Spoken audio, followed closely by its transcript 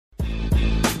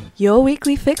your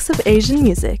weekly fix of Asian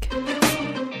music.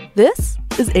 This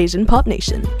is Asian Pop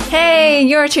Nation. Hey,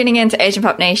 you're tuning in to Asian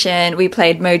Pop Nation. We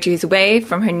played Moju's Wave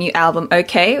from her new album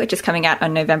OK, which is coming out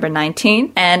on November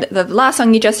 19th. And the last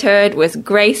song you just heard was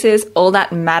Grace's All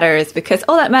That Matters, because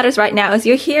all that matters right now is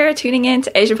you're here tuning in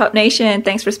to Asian Pop Nation.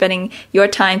 Thanks for spending your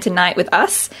time tonight with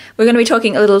us. We're going to be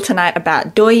talking a little tonight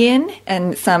about Douyin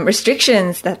and some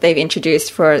restrictions that they've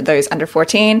introduced for those under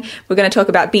 14. We're going to talk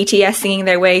about BTS singing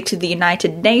their way to the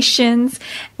United Nations.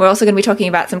 We're also going to be talking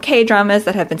about some K-dramas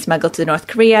that have been smuggled to North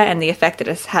Korea and the effect that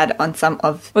it's had on some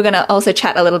of... We're going to also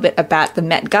chat a little bit about the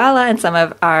Met Gala and some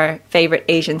of our favorite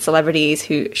Asian celebrities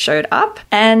who showed up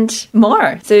and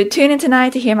more. So tune in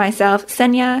tonight to hear myself,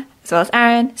 Senya, as well as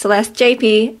Aaron, Celeste,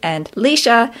 JP, and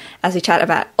Leisha as we chat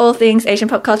about all things Asian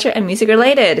pop culture and music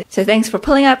related. So thanks for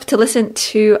pulling up to listen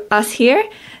to us here.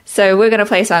 So we're going to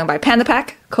play a song by Panda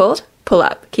Pack called Pull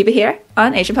Up. Keep it here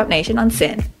on Asian Pop Nation on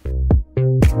Sin.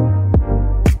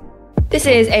 This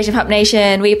is Asian Pop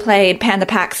Nation. We played Panda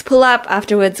Pack's Pull Up.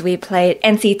 Afterwards, we played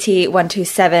NCT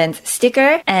 127's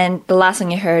Sticker. And the last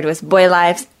song you heard was Boy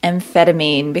Life's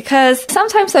Amphetamine, because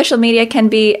sometimes social media can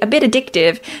be a bit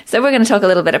addictive. So we're going to talk a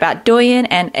little bit about Douyin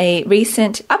and a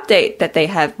recent update that they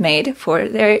have made for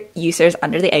their users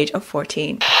under the age of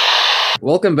 14.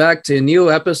 Welcome back to a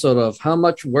new episode of How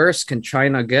Much Worse Can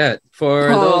China Get? For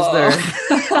those there.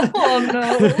 Oh no.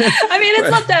 I mean, it's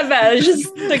not that bad. It's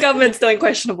just the government's doing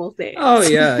questionable things. Oh,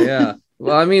 yeah.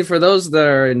 Well, I mean, for those that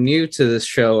are new to this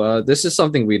show, this is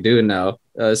something we do now,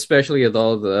 especially with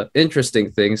all the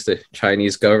interesting things the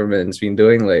Chinese government has been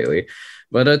doing lately.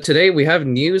 But today we have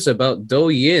news about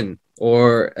Douyin,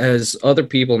 or as other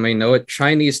people may know it,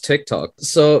 Chinese TikTok.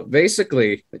 So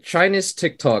basically, Chinese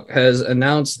TikTok has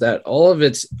announced that all of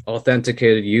its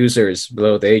authenticated users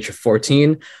below the age of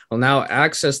 14 will now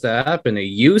access the app in a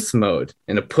youth mode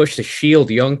in a push to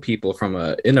shield young people from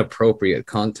inappropriate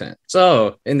content.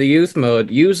 So in the youth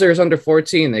mode, users under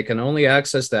 14, they can only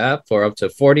access the app for up to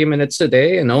 40 minutes a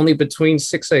day and only between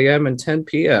 6 a.m. and 10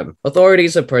 p.m.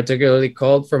 Authorities have particularly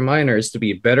called for minors to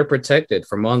be better protected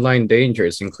from online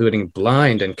dangers, including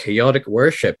blind and chaotic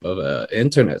worship of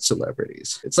internet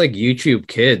celebrities. It's like YouTube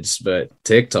Kids, but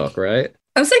TikTok, right?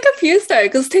 I'm so confused though,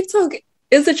 because TikTok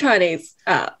is a Chinese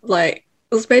app. Like,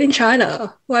 it was made in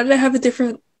China. Why do they have a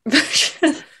different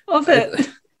version of it?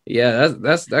 Yeah,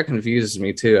 that confuses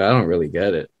me too. I don't really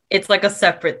get it. It's like a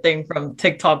separate thing from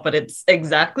TikTok, but it's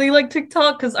exactly like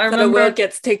TikTok, because I remember... The world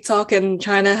gets TikTok and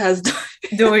China has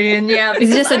Douyin, yeah.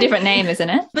 It's just a different name, isn't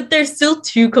it? But they're still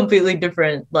two completely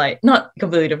different, like, not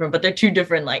completely different, but they're two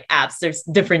different, like, apps. There's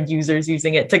different users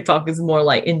using it. TikTok is more,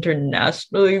 like,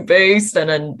 internationally based, and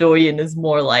then Douyin is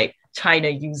more, like, China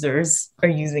users are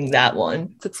using that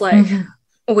one. It's like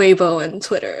Weibo and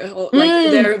Twitter, or like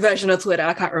their version of Twitter.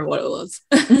 I can't remember what it was.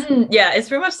 Yeah, it's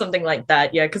pretty much something like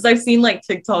that. Yeah, because I've seen like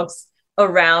TikToks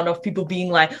around of people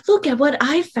being like, look at what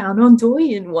I found on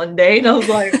Douyin one day. And I was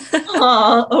like,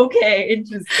 okay,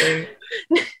 interesting.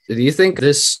 Do you think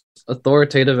this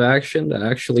authoritative action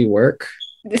actually work?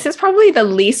 This is probably the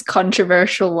least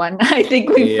controversial one I think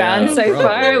we've found so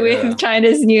far with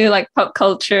China's new like pop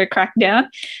culture crackdown,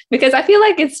 because I feel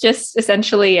like it's just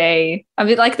essentially a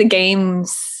bit like the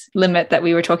games limit that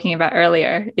we were talking about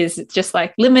earlier, is just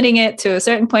like limiting it to a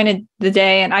certain point in the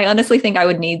day. And I honestly think I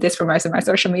would need this for most of my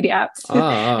social media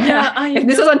apps. If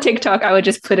this was on TikTok, I would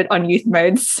just put it on youth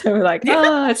mode. So like,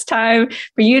 it's time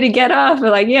for you to get off. Or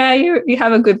like, yeah, you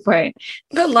have a good point.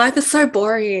 But life is so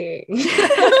boring.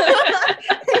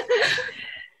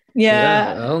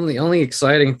 Yeah. The only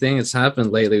exciting thing that's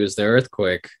happened lately was the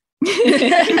earthquake.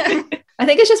 I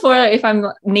think it's just more if I'm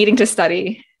needing to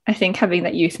study. I think having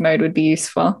that youth mode would be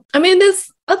useful. I mean,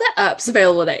 there's other apps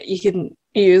available that you can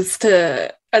use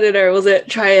to, I don't know, was it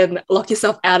try and lock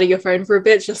yourself out of your phone for a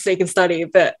bit just so you can study?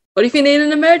 But what if you need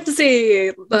an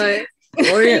emergency? Like, what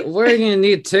are you going to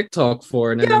need TikTok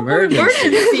for in an emergency?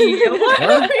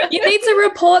 You need to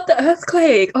report the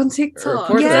earthquake on TikTok.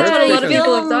 That's what a lot of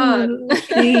people have done.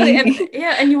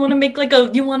 And you want to make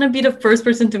you want to be the first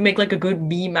person to make like a good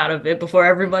meme out of it before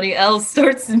everybody else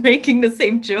starts making the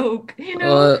same joke. You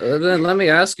know. Then let me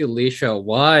ask you, Leisha,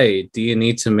 why do you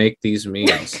need to make these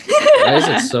memes? Why is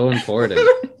it so important?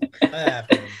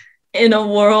 In a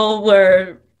world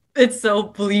where it's so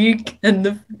bleak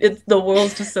and the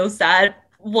world's just so sad,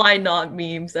 why not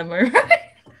memes? Am I right?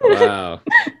 Wow.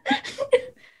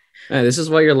 Man, this is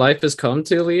what your life has come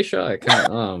to, Leisha? I can't.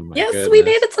 Oh my goodness. We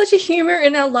needed such a humor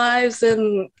in our lives,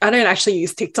 and I don't actually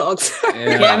use TikToks.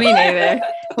 Yeah, me neither.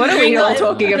 What are we all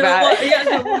talking about?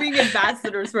 We're being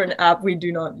ambassadors for an app we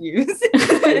do not use.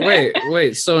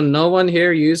 Wait. So no one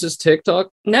here uses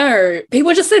TikTok? No,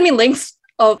 people just send me links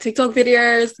of TikTok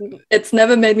videos. It's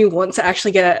never made me want to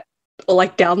actually get or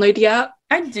like download the app.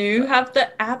 I do have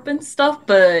the app and stuff,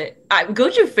 but I go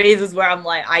through phases where I'm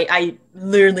like, I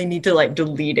literally need to like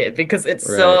delete it because it's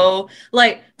so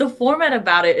like the format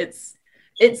about it,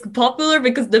 it's popular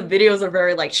because the videos are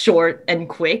very like short and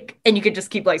quick, and you could just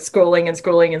keep like scrolling and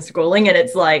scrolling and scrolling, and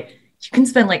it's like you can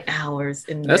spend like hours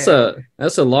in there.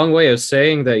 That's a long way of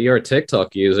saying that you're a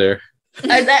TikTok user.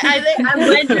 I think I'm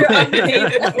glad you're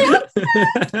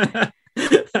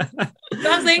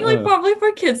I'm saying like probably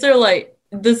for kids they're like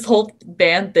this whole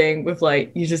ban thing with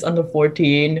like users under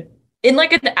 14 in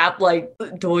like an app like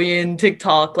Douyin,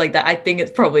 TikTok, like that. I think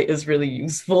it probably is really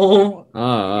useful.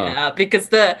 Yeah, because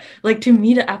to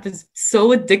me the app is so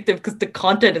addictive because the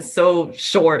content is so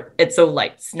short. It's so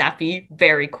like snappy,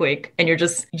 very quick, and you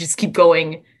just keep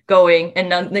going,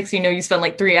 and then next thing you know you spend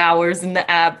like 3 hours in the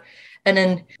app, and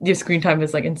then your screen time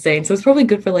is like insane. So it's probably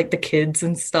good for like the kids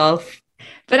and stuff.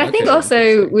 But I think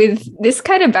also with this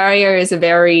kind of barrier is a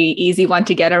very easy one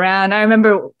to get around. I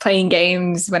remember playing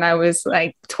games when I was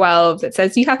like 12 that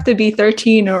says you have to be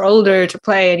 13 or older to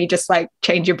play, and you just like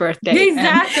change your birthday.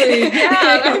 Exactly.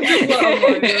 Yeah. I'm just like, oh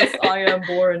my goodness, I am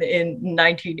born in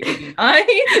 1989.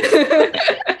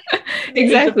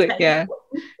 Exactly. Yeah.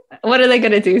 What are they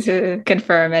going to do to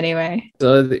confirm anyway?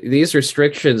 So these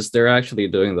restrictions, they're actually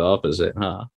doing the opposite,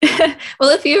 huh? Well,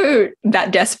 if you're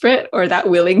that desperate or that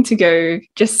willing to go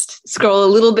just scroll a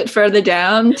little bit further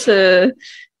down to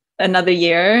another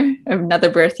year, another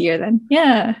birth year, then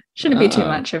yeah, shouldn't be too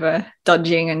much of a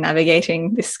dodging and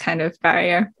navigating this kind of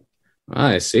barrier.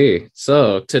 I see.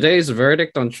 So today's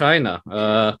verdict on China.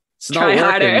 It's Try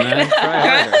not harder. working, man. Try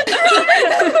harder.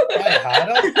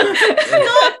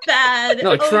 Not bad.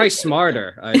 No, try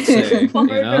smarter, I'd say. You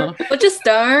know? Or just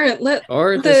don't let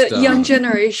the young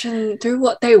generation do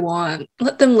what they want.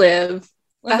 Let them live.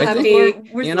 I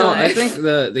think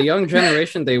the young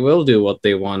generation, they will do what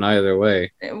they want either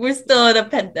way. We're still in a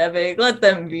pandemic. Let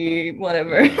them be,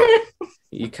 whatever.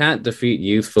 You can't defeat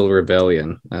youthful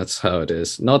rebellion. That's how it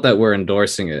is. Not that we're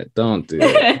endorsing it. Don't do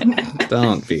it.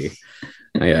 Don't be.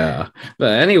 Yeah.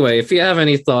 But anyway, if you have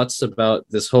any thoughts about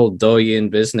this whole Douyin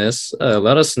business,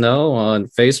 let us know on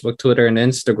Facebook, Twitter, and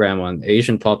Instagram on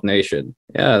Asian Pop Nation.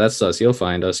 Yeah, that's us. You'll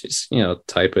find us. Just,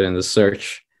 type it in the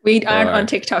search. We aren't on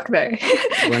TikTok, though.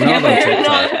 We're not on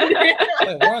TikTok.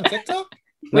 Wait, we're on TikTok?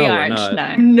 We No, we're aren't.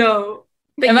 not. No.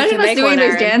 But Imagine us doing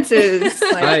those dances.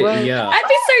 Like, Yeah. I'd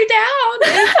be so down.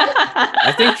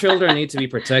 I think children need to be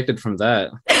protected from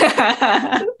that.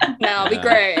 That'll be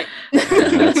great.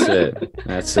 Yeah,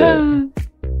 that's it.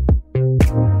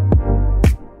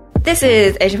 This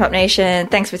is Asian Pop Nation.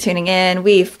 Thanks for tuning in.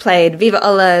 We've played Viva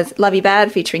Allah's Love You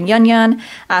Bad featuring Yun Yun.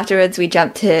 Afterwards, we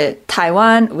jumped to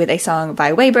Taiwan with a song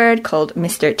by Waybird called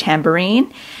Mr.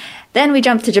 Tambourine. Then we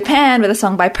jumped to Japan with a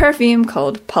song by Perfume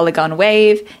called Polygon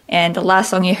Wave. And the last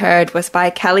song you heard was by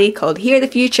Kelly called Hear the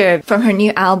Future from her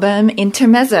new album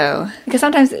Intermezzo. Because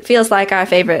sometimes it feels like our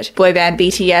favorite boy band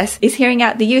BTS is hearing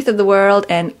out the youth of the world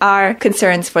and our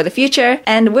concerns for the future.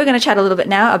 And we're going to chat a little bit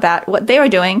now about what they were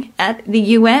doing at the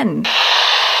UN.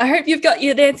 I hope you've got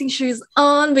your dancing shoes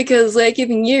on because we're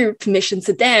giving you permission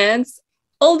to dance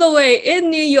all the way in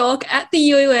New York at the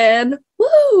UN.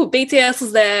 Woo! BTS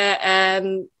was there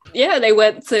and yeah, they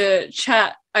went to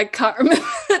chat. I can't remember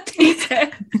the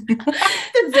details.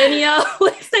 Zenia,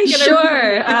 let's take it.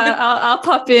 Sure, I'll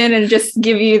pop in and just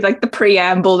give you like the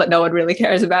preamble that no one really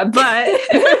cares about. But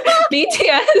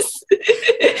BTS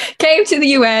came to the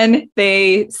UN.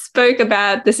 They spoke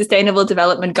about the Sustainable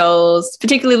Development Goals,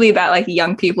 particularly about like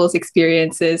young people's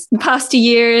experiences in the past 2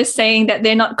 years, saying that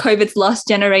they're not COVID's lost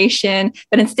generation,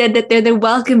 but instead that they're the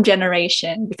welcome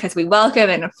generation because we welcome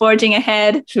and are forging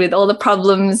ahead with all the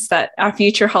problems that our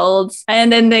future holds. And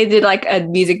then they did like a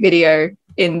music video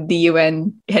in the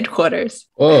UN headquarters.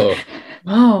 Whoa.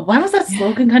 Oh, why was that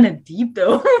slogan kind of deep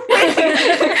though?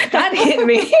 That hit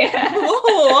me.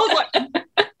 Whoa, I was like,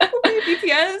 okay,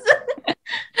 BTS.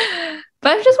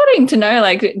 But I'm just wanting to know,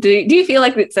 like, do you feel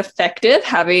like it's effective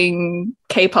having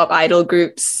K-pop idol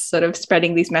groups sort of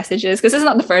spreading these messages? Because this is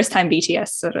not the first time BTS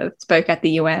sort of spoke at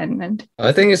the UN. And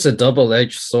I think it's a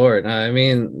double-edged sword. I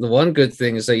mean, the one good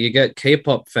thing is that you get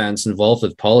K-pop fans involved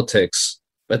with politics.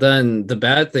 But then the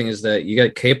bad thing is that you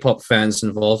get K-pop fans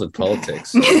involved with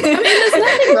politics. I mean, there's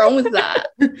nothing wrong with that.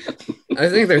 I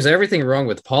think there's everything wrong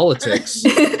with politics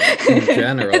in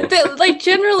general. But like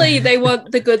generally, they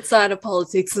want the good side of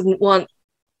politics and want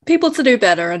people to do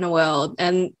better in the world,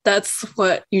 and that's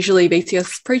what usually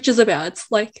BTS preaches about.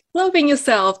 It's like loving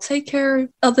yourself, take care of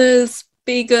others,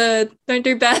 be good, don't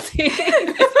do bad things.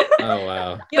 Oh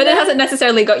wow. But it hasn't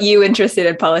necessarily got you interested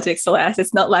in politics, Celeste.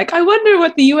 It's not like, I wonder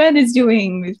what the UN is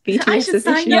doing with BTS's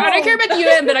sign issues. Yeah, I don't care about the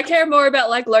UN, but I care more about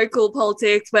like local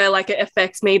politics where like it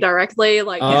affects me directly.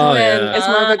 Like Oh, UN yeah. is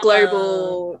more of a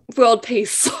global world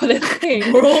peace sort of thing,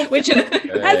 which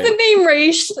hasn't been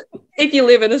reached if you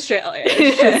live in Australia.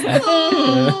 It's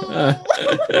just-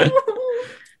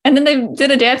 And then they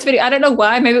did a dance video. I don't know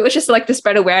why. Maybe it was just like to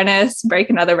spread awareness, break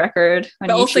another record on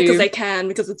but also because YouTube. they can,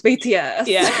 because it's BTS.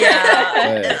 Yeah.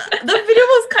 Yeah. The video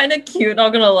was kind of cute,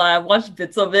 not gonna lie. I watched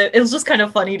bits of it. It was just kind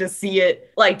of funny to see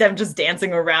it, like them just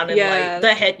dancing around in Yeah. like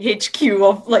the head HQ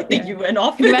of like the UN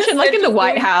office. Can you imagine like in the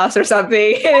White House or something?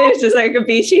 It's just like a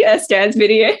BTS dance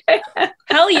video.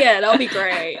 Hell yeah, that'll be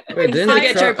great. Wait, didn't I the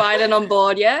get Joe Trump, Biden on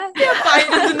board, yeah? Yeah,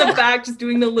 Biden's in the back just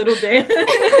doing the little dance.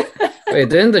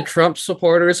 didn't the Trump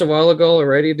supporters a while ago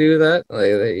already do that?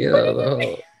 Like, the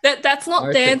whole. That's not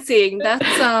I think- dancing.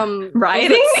 That's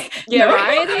Rioting? Yeah, No.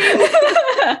 rioting.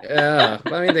 Yeah,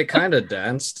 I mean, they kind of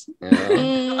danced. You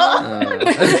know?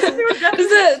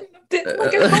 Is it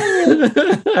like a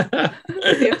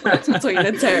whole difference between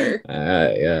the two?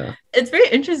 Yeah. It's very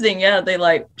interesting. Yeah, they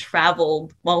like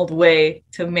traveled all the way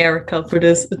to America for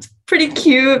this. It's pretty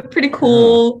cute, pretty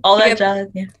cool. All that Yep. jazz.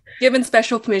 Yeah. Given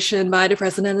special permission by the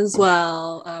president as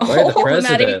well. By the Diplomatic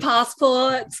president?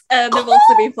 passports, and they've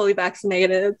also been fully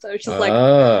vaccinated. So it's just like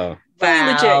Oh, very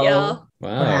legit, y'all. wow.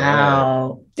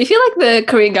 Wow. Do you feel like the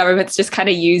Korean government's just kind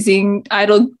of using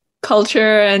idol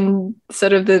culture and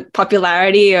sort of the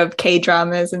popularity of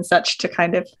K-dramas and such to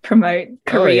kind of promote Oh,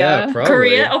 Korea? yeah, probably.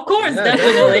 Korea, of course, Yeah,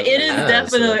 definitely. It is yeah,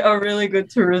 definitely a really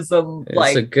good tourism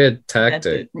It's a good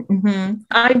tactic.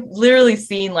 I've literally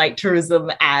seen like tourism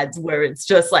ads where it's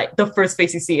just like the first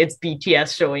face you see, it's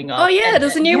BTS showing up. Oh yeah, and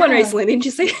there's a then- new one yeah. recently, didn't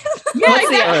you see? Yeah,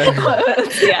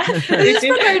 What's the- yeah. They're just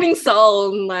promoting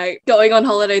Seoul and like going on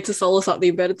holiday to Seoul or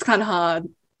something, but it's kind of hard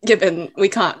given we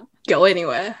can't go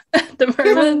anywhere at the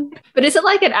moment. But is it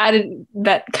like an ad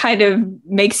that kind of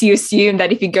makes you assume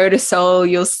that if you go to Seoul,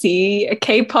 you'll see a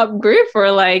K-pop group,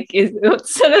 or like is it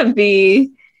sort of the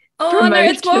Oh no,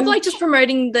 it's more of Promotion. like just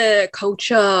promoting the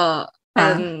culture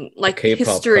and like K-pop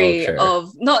history culture.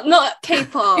 of not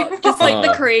K-pop, just like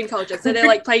the Korean culture. So they're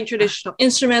like playing traditional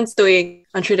instruments, doing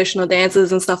untraditional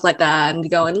dances and stuff like that, and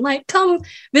going like, come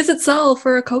visit Seoul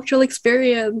for a cultural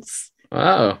experience.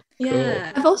 Wow.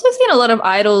 Yeah. I've also seen a lot of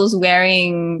idols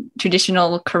wearing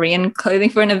traditional Korean clothing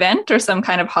for an event or some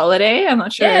kind of holiday. I'm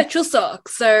not sure. Yeah, Chuseok.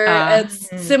 So it's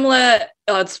similar.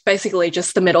 It's basically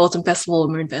just the Mid Autumn Festival or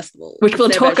Moon Festival, Which we'll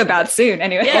Their talk version. about soon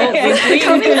anyway. Yeah, we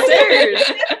coming soon.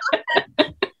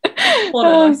 What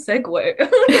a nice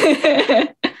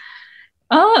segue.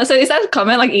 Oh, so is that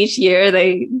common? Like each year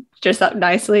they dress up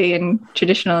nicely in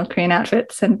traditional Korean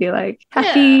outfits and be like,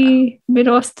 happy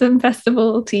Mid-Autumn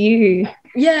Festival to you.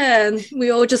 Yeah, and we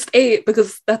all just eat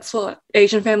because that's what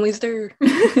Asian families do.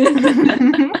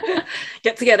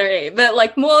 Get together and eat. But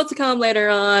like more to come later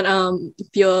on. If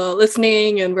you're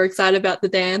listening and we're excited about the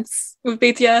dance with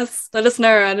BTS, let us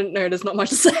know. I didn't know there's not much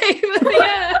to say. But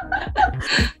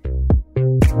yeah.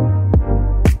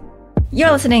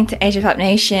 You're listening to Asia Pop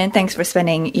Nation. Thanks for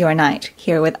spending your night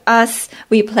here with us.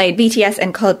 We played BTS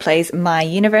and Coldplay's My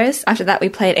Universe. After that, we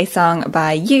played a song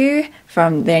by You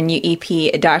from their new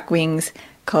EP Dark Wings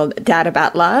called Dad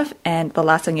About Love. And the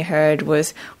last song you heard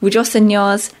was Wujo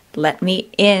Senyor's Let Me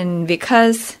In.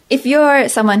 Because if you're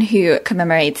someone who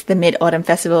commemorates the Mid-Autumn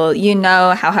Festival, you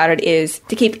know how hard it is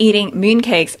to keep eating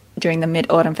mooncakes during the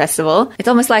Mid-Autumn Festival. It's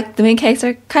almost like the mooncakes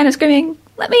are kind of screaming,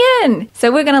 let me in.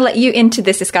 So we're going to let you into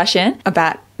this discussion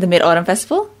about the Mid-Autumn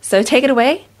Festival. So take it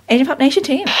away, Asian Pop Nation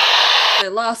team. So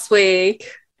last week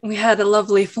we had a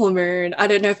lovely full moon. I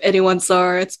don't know if anyone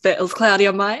saw it, but it was cloudy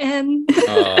on my end.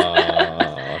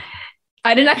 Aw.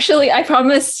 I didn't actually, I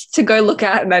promised to go look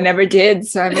at it and I never did.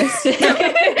 So I missed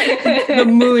it. The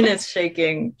moon is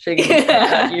shaking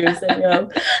at you.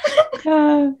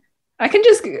 So, I can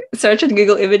just search on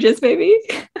Google Images maybe.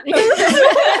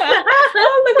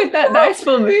 Oh, look at that nice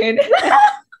full moon.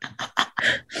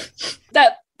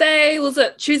 That day was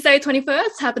it Tuesday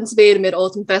 21st, happened to be the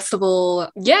Mid-Autumn Festival.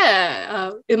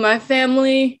 Yeah, in my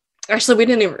family, actually we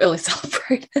didn't even really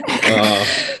celebrate it.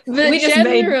 Oh. But We just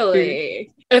made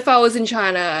generally, if I was in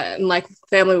China and like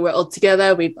family were all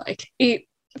together, we'd like eat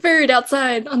food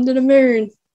outside under the moon,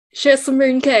 share some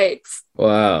moon cakes.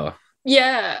 Wow.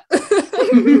 Yeah.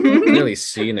 Really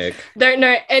scenic. Don't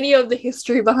know any of the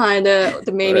history behind it,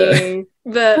 the meaning,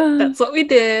 but that's what we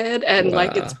did. And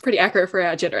like Wow. it's pretty accurate for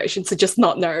our generation to just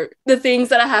not know the things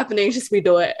that are happening, just we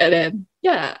do it. And then,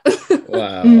 yeah.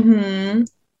 Wow. Mhm.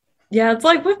 Yeah, it's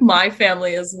like with my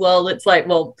family as well. It's like,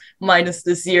 well, minus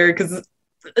this year because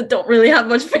I don't really have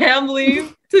much family.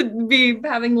 to be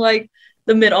having like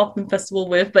the Mid-Autumn Festival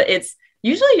with, but it's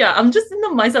usually, yeah, I'm just in the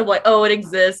mindset of like, oh, it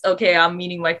exists. Okay, I'm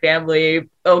meeting my family.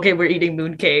 Okay, we're eating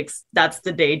mooncakes. That's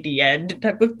the day, the end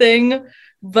type of thing.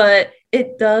 But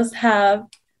it does have,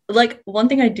 like, one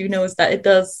thing I do know is that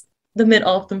the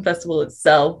Mid-Autumn Festival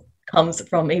itself comes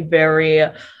from a very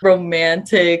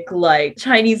romantic, like,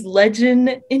 Chinese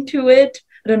legend into it.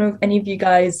 I don't know if any of you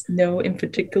guys know in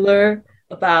particular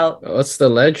about What's the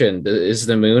legend? Is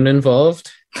the moon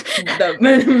involved?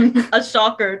 a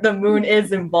shocker, the moon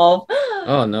is involved.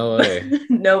 Oh, no way.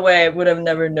 No way, I would have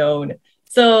never known.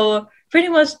 So pretty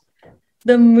much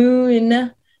the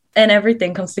moon and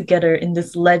everything comes together in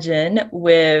this legend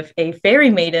with a fairy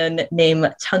maiden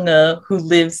named Chang'e who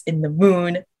lives in the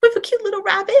moon with a cute little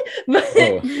rabbit.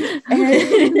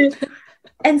 Oh.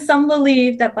 And some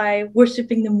believe that by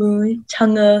worshipping the moon,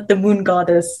 Chang'e, the moon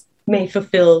goddess, may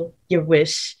fulfill your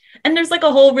wish. And there's like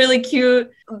a whole really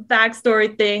cute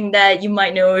backstory thing that you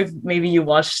might know if maybe you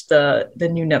watched the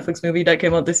new Netflix movie that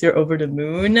came out this year, Over the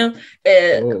Moon.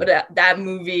 That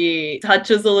movie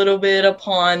touches a little bit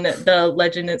upon the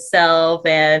legend itself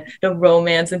and the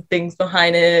romance and things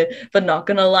behind it. But not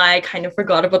gonna lie, kind of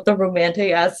forgot about the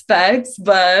romantic aspects.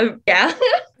 But yeah.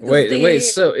 Wait,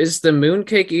 so is the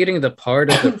mooncake eating the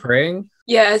part of the praying?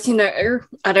 Yeah, as you know,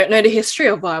 I don't know the history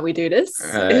of why we do this.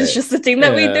 Right. It's just the thing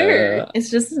that we do. It's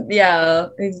just, yeah,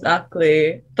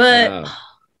 exactly. But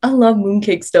I love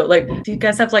mooncakes though. Like, do you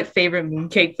guys have like favorite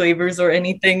mooncake flavors or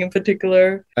anything in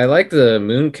particular? I like the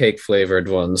mooncake flavored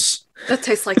ones. That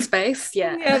tastes like space.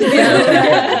 Yeah.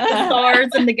 The stars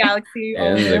and the galaxy.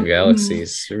 And the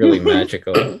galaxies. Really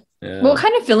magical. Yeah. What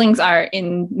kind of fillings are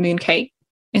in mooncake?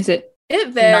 Is it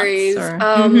It varies.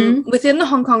 Nuts Within the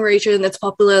Hong Kong region, it's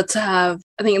popular to have,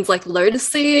 I think it's like lotus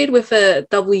seed with a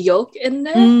double yolk in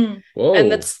there. Whoa. And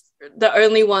that's the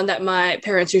only one that my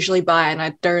parents usually buy, and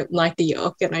I don't like the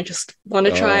yolk, and I just want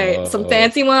to try some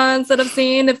fancy ones that I've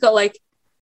seen. They've got like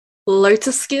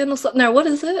lotus skin or something. No, what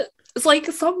is it? It's like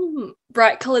some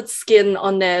bright colored skin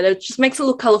on there that just makes it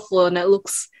look colorful, and it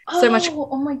looks so much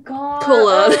Oh my god.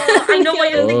 cooler. I know what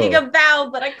you're thinking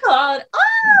about, but I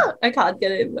can't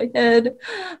get it in my head.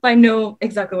 But I know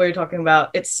exactly what you're talking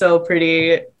about. It's so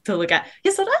pretty to look at.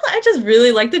 Yeah, so I just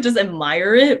really like to just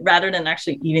admire it rather than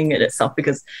actually eating it itself,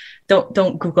 because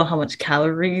don't Google how much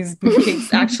calories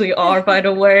mooncakes actually are, by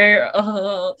the way.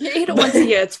 You eat it once a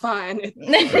year, it's fine. It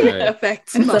Right.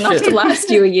 affects it's enough to last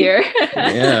you a year?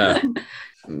 Yeah.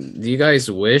 Do you guys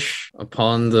wish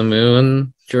upon the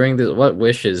moon during the? What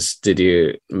wishes did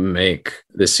you make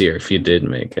this year, if you did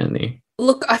make any?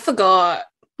 Look, I forgot.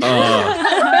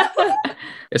 Oh,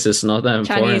 guess it's not that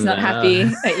important. Chinese not then, happy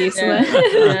huh? at Usula.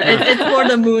 It's for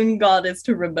the moon goddess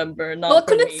to remember, not Well, I for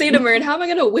couldn't me. see the moon. How am I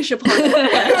going to wish upon it?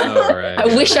 Oh, right. I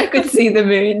wish I could see the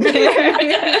moon.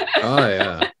 Oh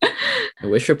yeah.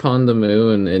 Wish upon the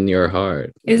moon in your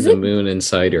heart. Is the it? moon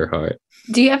inside your heart?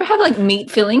 Do you ever have like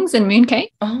meat fillings in mooncake?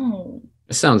 Oh.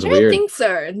 It sounds I don't weird. think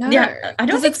so. No. Yeah, I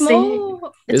don't 'Cause think it's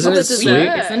more. Isn't more it the sweet?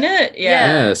 dessert. Isn't it?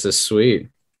 Yeah, it's a sweet.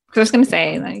 Because I was going to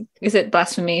say, like, is it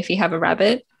blasphemy if you have a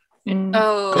rabbit?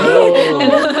 Oh.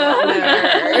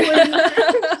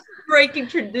 Oh. Breaking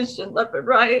tradition left and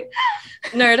right.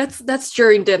 No, that's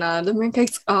during dinner. The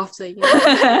mooncake's after. You know?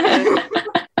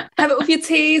 Have it with your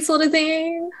tea, sort of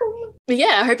thing. But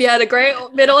yeah, I hope you had a great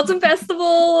Mid-Autumn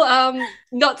Festival.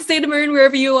 Got to see the moon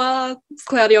wherever you are. It's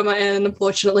cloudy on my end,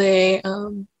 unfortunately.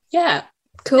 Yeah,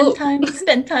 cool.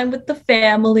 Spend time with the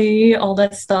family, all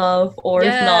that stuff. Or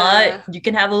Yeah. if not, you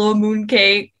can have a little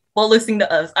mooncake while listening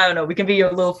to us. I don't know. We can be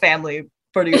your little family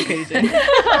for the occasion.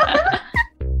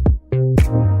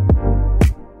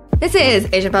 This is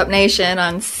Asian Pop Nation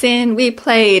on Sin. We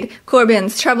played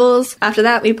Corbin's Troubles. After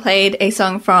that, we played a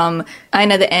song from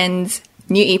Aina the End's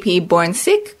new EP, Born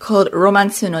Sick, called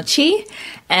Romansu no Chi.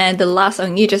 And the last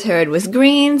song you just heard was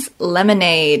Green's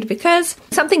Lemonade, because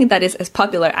something that is as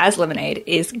popular as lemonade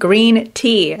is green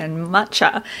tea and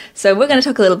matcha. So we're going to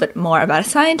talk a little bit more about a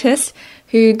scientist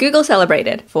who Google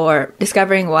celebrated for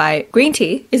discovering why green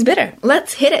tea is bitter.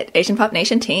 Let's hit it, Asian Pop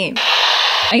Nation team.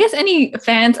 I guess any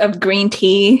fans of green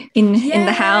tea in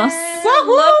the house? I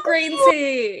love green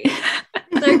tea.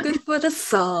 So good for the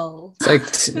soul.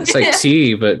 It's like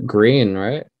tea, but green,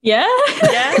 right? Yeah.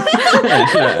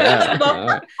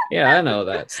 Yeah, I know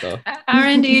that stuff.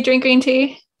 Aaron, do you drink green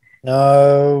tea?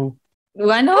 No,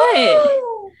 Why not?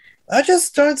 I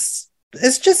just don't.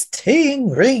 It's just tea and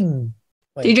green.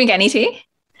 Do you drink any tea?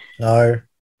 No.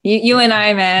 You and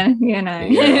I, man. You and I.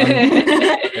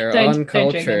 They're Don't drink it.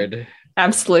 uncultured.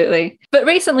 Absolutely. But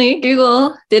recently,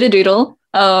 Google did a doodle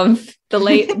of the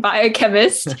late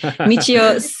biochemist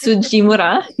Michio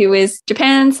Tsujimura, who is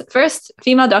Japan's first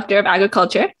female doctor of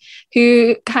agriculture,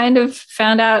 who kind of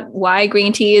found out why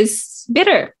green tea is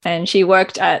bitter. And she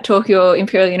worked at Tokyo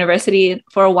Imperial University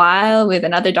for a while with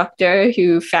another doctor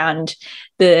who found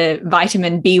the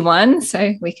vitamin B1.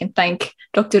 So we can thank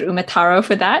Dr. Umetaro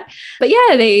for that. But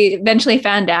yeah, they eventually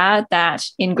found out that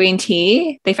in green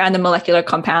tea, they found the molecular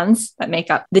compounds that make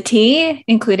up the tea,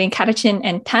 including catechin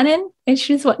and tannin, which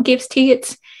is what gives tea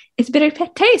its bitter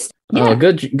taste. Yeah. Oh,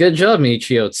 good job,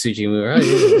 Michio Tsujimura.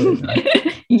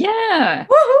 Yeah.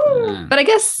 Woohoo! But I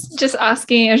guess just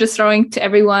asking or just throwing to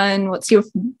everyone, what's your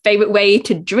favorite way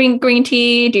to drink green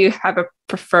tea? Do you have a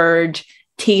preferred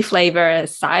tea flavor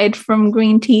aside from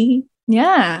green tea?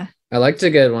 Yeah. I like to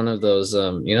get one of those,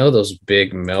 those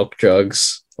big milk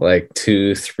jugs, like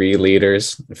 2-3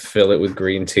 liters, fill it with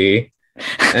green tea.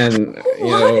 And,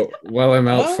 while I'm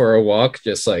out for a walk,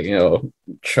 just like,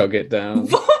 chug it down.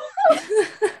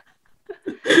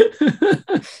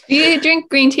 Do you drink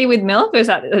green tea with milk, or is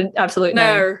that an absolute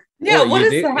no? No. Yeah, what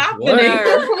is do? happening?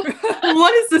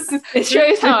 What is this? It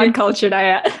shows how uncultured I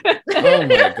am. Oh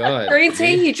my god. Green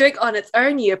tea you drink on its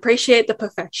own, you appreciate the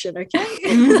perfection, okay?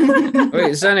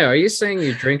 Wait, Zania, are you saying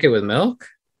you drink it with milk?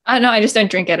 No, I just don't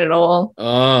drink it at all.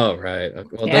 Oh, right.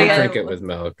 Well, Yeah. don't drink it with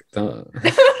milk. Don't.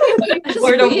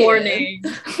 Word of warning.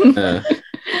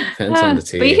 Depends on the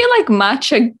tea. But you hear like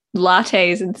matcha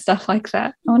lattes and stuff like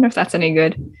that. I wonder if that's any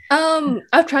good.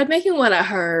 I've tried making one at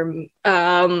home.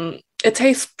 It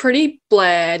tastes pretty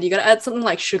bland. You gotta add something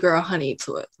like sugar or honey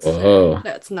to it. Whoa.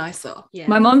 That's nicer. Yeah.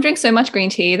 My mom drinks so much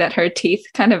green tea that her teeth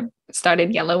kind of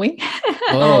started yellowing.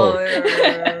 Oh.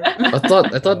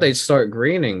 I thought they'd start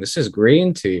greening. This is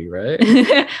green tea, right?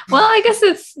 Well, I guess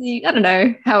I don't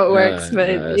know how it works, but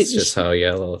it's just how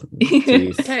yellow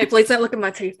teeth. Okay, please don't look at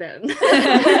my teeth then.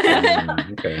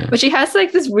 Okay. But she has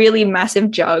like this really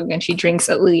massive jug and she drinks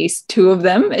at least 2 of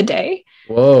them a day.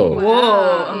 Whoa.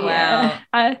 Whoa. Yeah.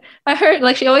 I heard,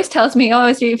 like, she always tells me,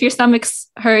 if your stomach's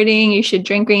hurting, you should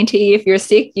drink green tea. If you're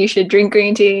sick, you should drink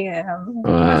green tea.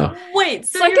 Wow. Wait,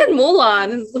 It's so like in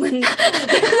Mulan when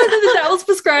that was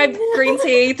prescribed green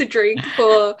tea to drink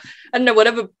for, I don't know,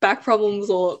 whatever back problems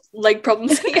or leg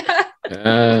problems he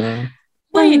had.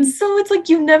 wait, so it's like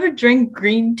you never drink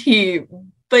green tea,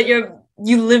 but you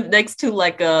live next to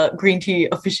like a green tea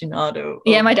aficionado.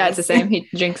 Yeah, my dad's the same. He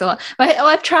drinks a lot. But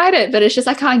I've tried it, but it's just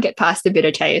I can't get past the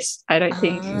bitter taste, I don't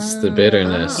think. It's the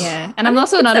bitterness. Yeah. And I'm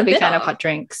also not a big fan of hot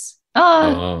drinks.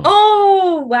 Oh.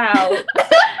 Oh, wow.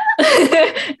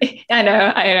 I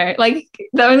know. Like,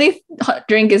 the only hot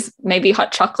drink is maybe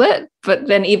hot chocolate, but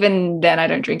then even then I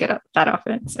don't drink it that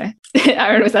often. So,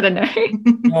 Aaron, was that a no?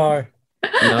 No.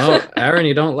 No, Aaron,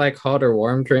 you don't like hot or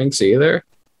warm drinks either?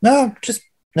 No, just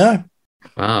no.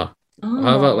 Wow.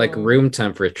 How about like room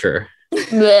temperature?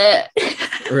 Blech.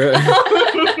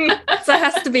 So it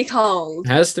has to be cold.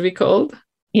 Has to be cold?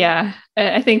 Yeah,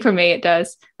 I think for me it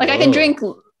does. Like, I can Whoa. drink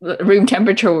room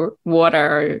temperature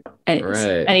water or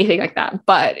Right. anything like that,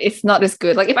 but it's not as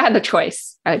good. Like, if I had the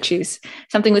choice, I'd choose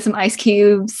something with some ice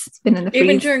cubes. It's been in the Even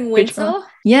freeze- during fridge for- winter?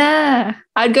 Yeah,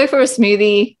 I'd go for a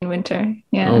smoothie in winter.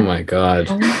 Yeah. Oh my god.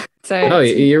 So, No,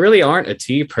 you really aren't a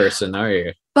tea person, are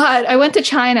you? but I went to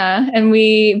China and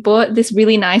we bought this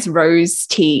really nice rose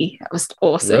tea. That was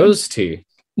awesome. Rose tea.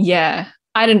 Yeah.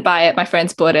 I didn't buy it. My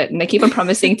friends bought it, and they keep on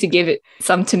promising to give it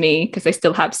some to me because they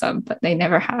still have some, but they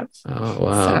never have. Oh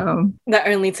wow. So, The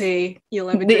only tea you'll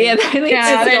ever drink. yeah, the only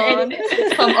Yeah, tea-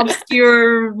 it's some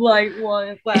obscure like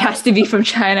one. Wow. it has to be from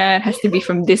China. It has to be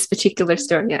from this particular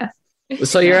store. Yeah.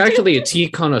 So you're actually a tea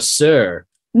connoisseur.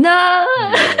 No.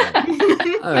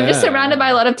 Oh, I'm just yeah. surrounded by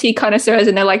a lot of tea connoisseurs,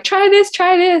 and they're like, try this,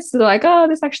 try this. They're like, oh,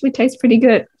 this actually tastes pretty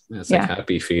good. It's Yeah. like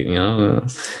happy feet, you know?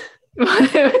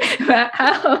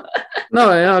 How?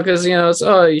 No, because, it's,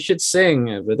 you should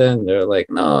sing. But then they're like,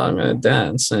 no, I'm going to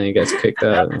dance. And he gets kicked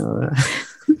out.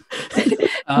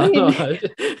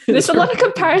 There's a lot of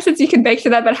comparisons you can make to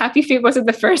that, but Happy Feet wasn't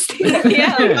the first thing.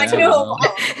 Yeah, I Yeah. know.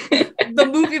 The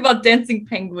movie about dancing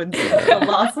penguins is the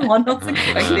last one I was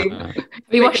expecting.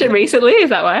 We watched it recently, is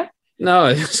that why? No,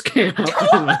 it just came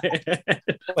up in my head.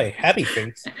 Wait, happy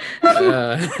face.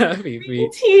 Happy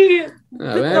feet. Tea.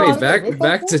 Oh, man,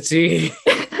 back to tea.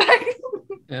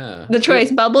 Yeah. The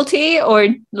choice, bubble tea or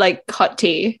like hot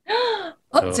tea?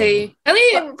 Hot Oh. tea.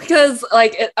 Only because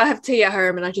I have tea at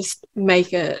home and I just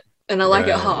make it and I like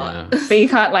it Right, hot. yeah. But you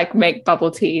can't like make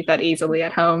bubble tea that easily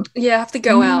at home. Yeah, I have to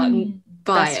go out and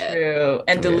buy That's it. true.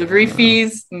 And delivery Yeah.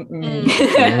 fees.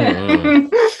 Mm.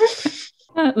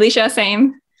 Alicia,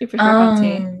 same. You prefer hot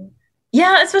tea?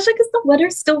 Yeah, especially because the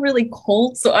weather's still really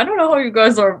cold. So I don't know how you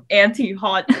guys are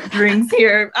anti-hot drinks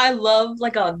here. I love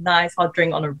like a nice hot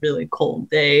drink on a really cold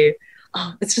day.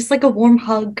 Oh, it's just like a warm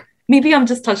hug. Maybe I'm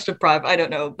just touch deprived. I don't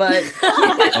know, but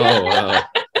Oh wow.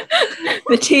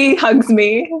 The tea hugs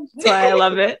me. That's why I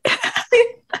love it.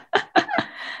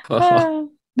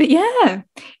 But yeah,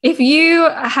 if you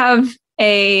have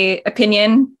a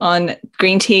opinion on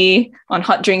green tea, on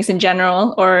hot drinks in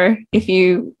general, or if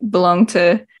you belong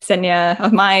to Senya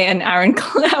of my and Aaron,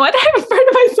 why did I refer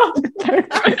to myself in third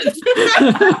person?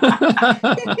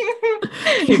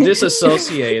 Keep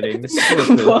disassociating. This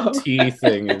is what Whoa. the tea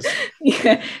thing is.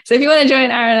 Yeah. So if you want to join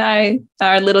Aaron and I,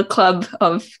 our little club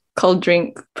of cold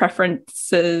drink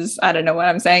preferences, I don't know what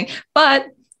I'm saying, but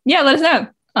yeah, let us know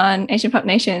on Asian Pop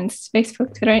Nation's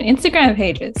Facebook, Twitter, and Instagram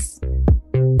pages.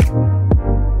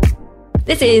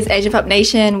 This is Asian Pop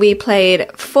Nation. We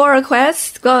played 4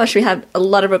 requests. Gosh, we had a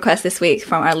lot of requests this week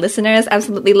from our listeners.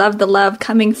 Absolutely love the love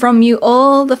coming from you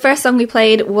all. The first song we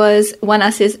played was One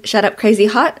Us's Shut Up Crazy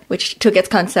Hot, which took its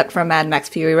concept from Mad Max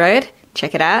Fury Road.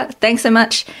 Check it out. Thanks so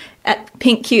much at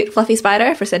Pink Cute Fluffy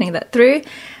Spider for sending that through.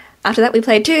 After that, we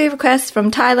played 2 requests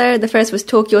from Tyler. The first was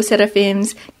Tokyo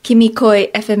Seraphim's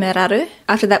Kimikoi Ephemeraru.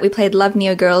 After that, we played Love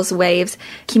Neo Girls Waves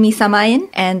Kimi Samain.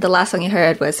 And the last song you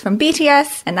heard was from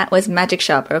BTS, and that was Magic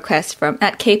Shop, a request from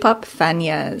at K-pop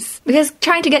Fanyas. Because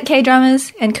trying to get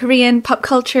K-dramas and Korean pop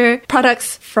culture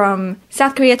products from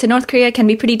South Korea to North Korea can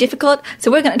be pretty difficult, so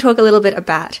we're going to talk a little bit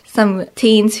about some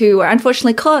teens who were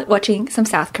unfortunately caught watching some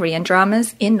South Korean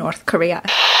dramas in North Korea.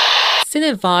 Sin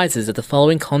advises that the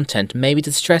following content may be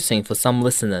distressing for some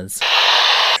listeners.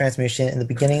 Transmission in the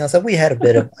beginning, also we had a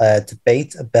bit of a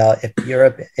debate about if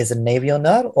Europe is a navy or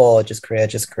not, or just Korea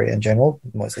in general,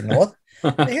 mostly North.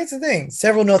 But here's the thing: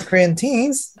 several North Korean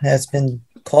teens has been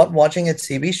caught watching a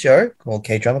TV show called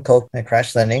K-drama called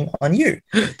Crash Landing on You.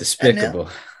 Despicable.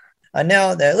 And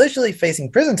now they're literally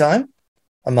facing prison time,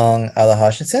 among other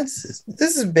harsh sentences.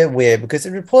 This is a bit weird because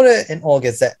it reported in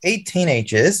August that 8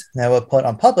 teenagers now were put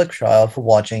on public trial for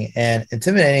watching and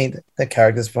intimidating the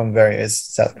characters from various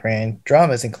South Korean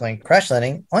dramas, including Crash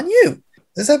Landing on You.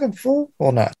 Does this happen before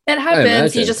or not? It happens.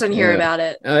 You imagine. just don't hear Yeah. about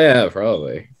it. Oh yeah,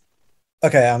 probably.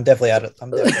 Okay, I'm definitely out of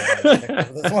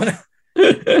this one.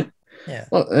 Yeah.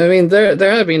 Well, I mean, there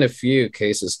have been a few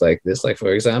cases like this. Like,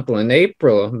 for example, in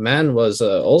April, a man was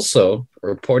also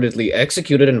reportedly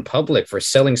executed in public for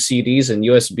selling CDs and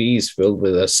USBs filled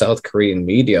with South Korean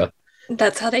media.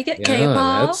 That's how they get Yeah,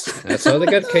 K-pop. that's how they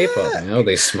get K-pop. You know,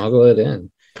 they smuggle it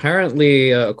in. Apparently,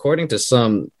 according to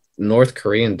some North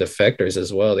Korean defectors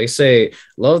as well, they say a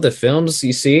lot of the films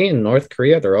you see in North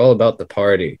Korea, they're all about the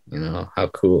party. You know, how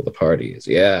cool the party is.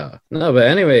 Yeah. No, but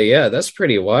anyway, yeah, that's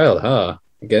pretty wild, huh?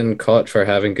 Getting caught for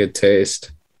having good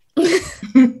taste.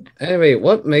 Anyway,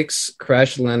 what makes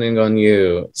Crash Landing on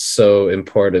You so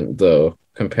important, though,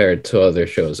 compared to other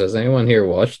shows? Has anyone here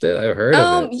watched it? I've heard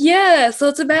of it. Yeah, so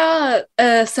it's about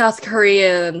a South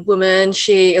Korean woman.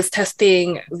 She is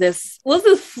testing this, what's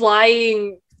this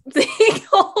flying thing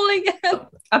calling it?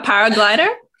 A paraglider?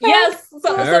 Yes,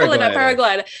 something like that, Paraglider.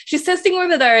 paraglider. She's testing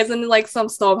one of those, and like some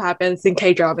storm happens in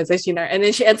K-dramas, as you know, and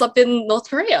then she ends up in North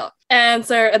Korea. And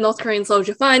so a North Korean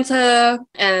soldier finds her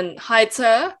and hides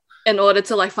her in order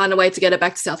to like find a way to get her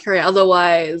back to South Korea.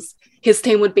 Otherwise, his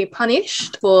team would be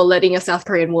punished for letting a South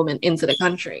Korean woman into the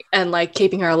country and like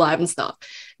keeping her alive and stuff.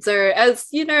 So as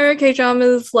you know,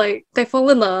 K-dramas, like they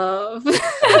fall in love.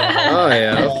 Oh,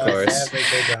 yeah, of course. Every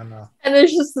K-drama. And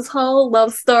there's just this whole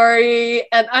love story.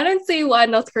 And I don't see why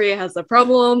North Korea has a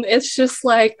problem. It's just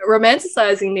like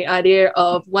romanticizing the idea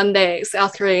of one day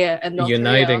South Korea and North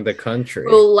Uniting Korea the country.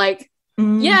 will like,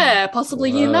 Mm. yeah,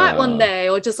 possibly unite one Wow. day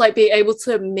or just like be able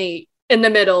to meet in the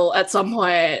middle at some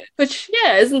point, which,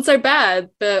 yeah, isn't so bad.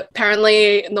 But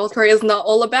apparently North Korea is not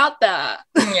all about that.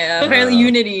 Yeah, apparently Wow.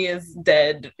 unity is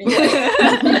dead.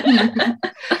 Yeah.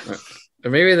 Or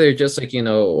maybe they're just like, you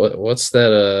know, what's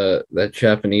that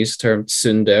Japanese term,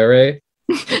 tsundere?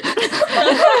 You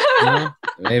know?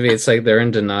 Maybe it's like they're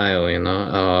in denial, you know.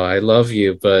 Oh, I love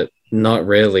you, but not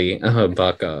really.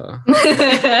 Baka.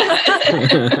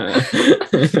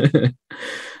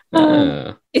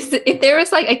 If there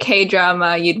was like a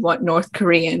K-drama you'd want North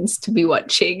Koreans to be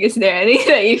watching, is there any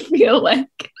that you feel like,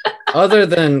 Other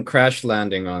than Crash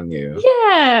Landing on You,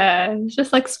 yeah,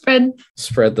 just like spread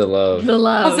spread the love. the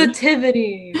love?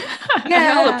 Positivity.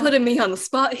 Yeah, you're putting me on the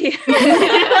spot here.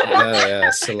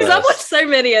 Yeah, Because I've watched Celeste. so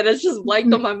many and it's just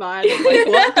blanked on my mind. I'm like,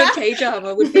 what good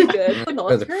K-drama would be good for For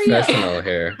North the Korea? professional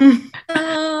here.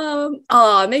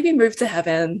 Maybe Move to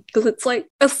Heaven, because it's like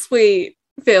a sweet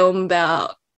film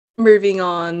about moving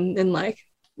on and like,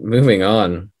 Moving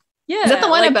on. Yeah. Is that the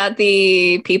one like, about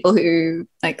the people who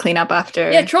like clean up after?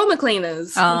 Yeah, trauma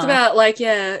cleaners. Ah. It's about like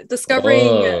discovering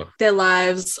Oh. their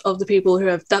lives of the people who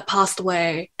have that passed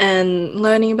away and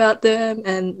learning about them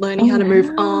and learning how to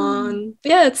move on.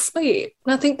 Yeah, it's sweet.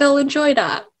 And I think they'll enjoy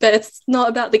that. But it's not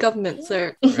about the government,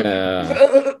 so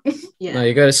Yeah. yeah. No,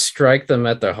 you gotta strike them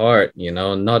at the heart,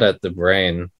 not at the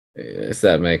brain, if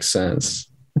that makes sense.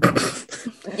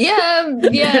 Yeah,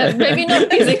 maybe not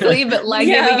physically, but like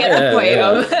Yeah. we get the point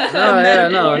of. No,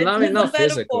 Metaphor. I mean, not It's a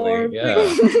physically. metaphor.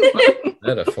 Yeah,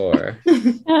 metaphor.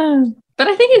 But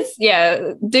I think it's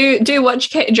do watch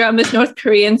K-dramas, North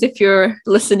Koreans, if you're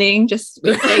listening. Just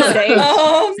stay safe.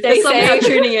 Stay Somehow safe.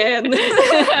 tuning in.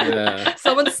 Yeah.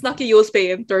 Someone snuck a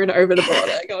USB and thrown it over the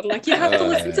border. Going like, you have to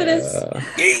listen to this.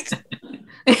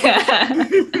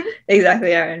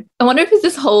 Exactly, Aaron. I wonder if it's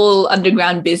this whole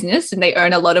underground business and they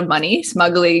earn a lot of money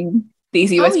smuggling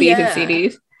these USBs yeah. and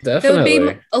CDs. There would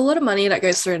Definitely. be a lot of money that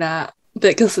goes through that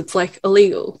because it's like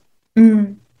illegal.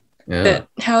 Mm. Yeah. But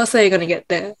how else are they going to get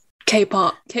their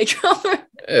K-pop, K-drama?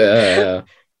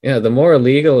 Yeah, the more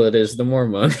illegal it is, the more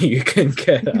money you can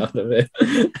get out of it.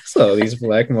 That's how these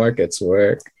black markets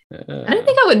work. I don't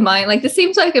think I would mind. Like, this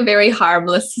seems like a very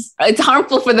harmless. It's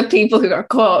harmful for the people who are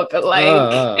caught, but like,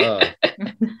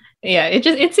 yeah,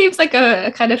 it seems like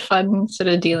a kind of fun sort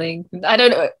of dealing. I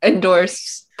don't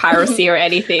endorse piracy or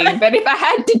anything, but if I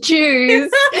had to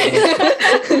choose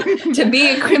to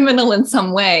be a criminal in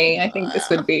some way, I think this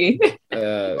would be.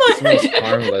 It's the most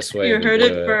harmless way. You to heard do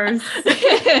it first.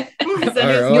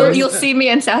 You'll see me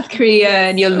in South Korea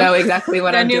and you'll know exactly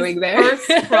what I'm doing there.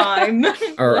 First crime.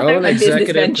 Our Like own a business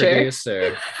executive venture.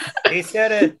 producer. He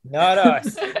said it, not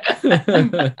us.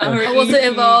 I wasn't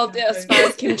involved as far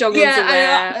as Kim Jong-un's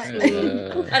Yeah, aware.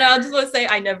 Yeah. And I just want to say,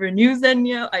 I never knew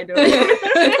Zenya. I don't.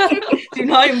 Do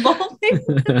not involve me.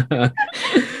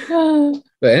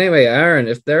 But anyway, Aaron,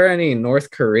 if there are any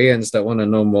North Koreans that want to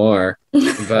know more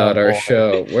about Oh, our boy.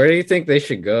 show, where do you think they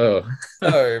should go?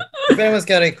 So, if anyone's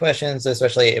got any questions,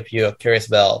 especially if you're curious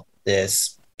about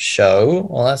this show,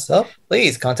 all that stuff,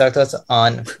 please contact us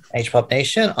on HPop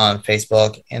Nation on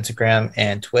Facebook, Instagram,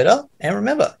 and Twitter. And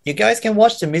remember, you guys can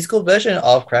watch the musical version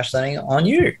of Crash Landing on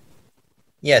You.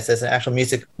 Yes, there's an actual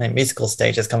musical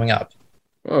stage that's coming up.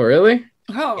 Oh, really?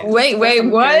 Oh, Wait,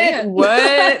 what?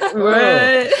 What?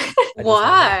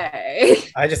 Why?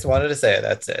 I just wanted to say it.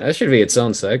 That's it. That should be its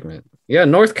own segment. Yeah,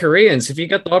 North Koreans, if you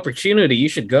get the opportunity, you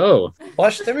should go.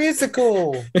 Watch the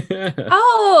musical.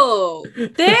 Oh,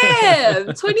 damn!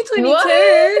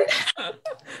 2022.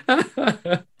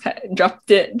 Dropped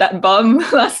that bomb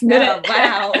last minute.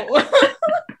 Wow.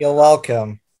 You're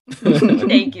welcome.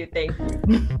 Thank you.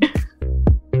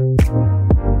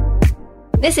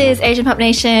 This is Asian Pop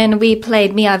Nation. We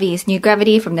played Miyavi's New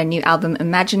Gravity from their new album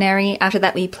Imaginary. After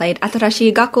that, we played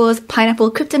Atarashi Gakko's Pineapple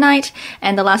Kryptonite.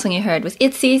 And the last one you heard was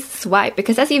ITZY's Swipe.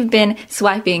 Because as you've been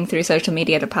swiping through social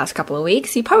media the past couple of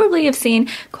weeks, you probably have seen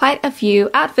quite a few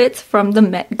outfits from the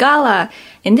Met Gala.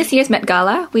 In this year's Met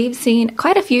Gala, we've seen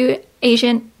quite a few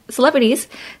Asian celebrities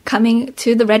coming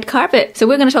to the red carpet. So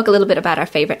we're going to talk a little bit about our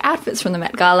favorite outfits from the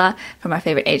Met Gala, from our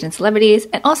favorite Asian celebrities,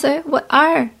 and also what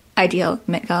our ideal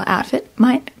Met Gala outfit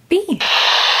might be.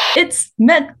 It's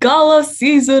Met Gala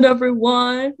season,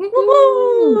 everyone.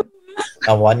 Woo-hoo.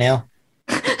 What now?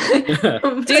 Do you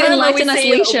Kinda like enlighten we us,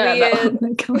 see a Leisha?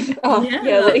 weird- Oh, Yeah.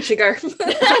 yeah, Leisha, go.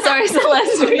 Sorry,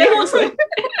 Celeste.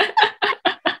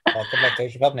 Welcome back to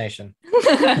HPop Nation.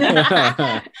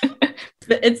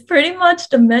 But it's pretty much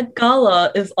the Met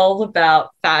Gala is all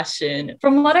about fashion.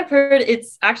 From what I've heard,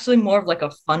 it's actually more of like a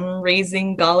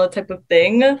fundraising gala type of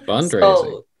thing. Fundraising.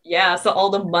 So, yeah, so all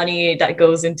the money that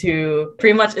goes into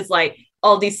pretty much it's like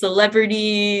all these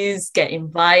celebrities get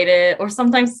invited, or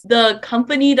sometimes the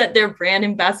company that they're brand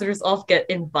ambassadors of get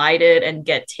invited and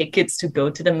get tickets to go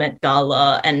to the Met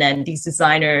Gala. And then these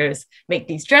designers make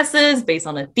these dresses based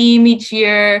on a theme each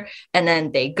year. And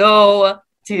then they go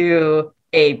to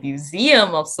a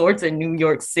museum of sorts in New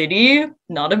York City,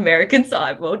 not American, so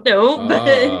I won't know. But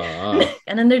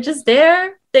and then they're just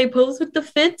there. They pose with the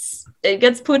fits. It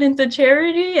gets put into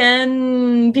charity,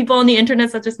 and people on the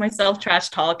internet, such as myself, trash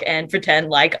talk and pretend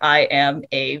like I am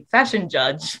a fashion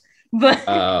judge. But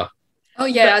Uh, Oh,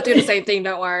 yeah, I do the same thing,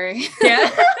 don't worry. yeah.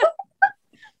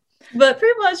 But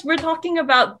pretty much we're talking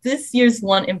about this year's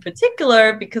one in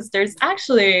particular because there's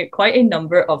actually quite a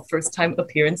number of first-time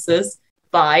appearances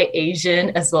by Asian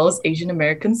as well as Asian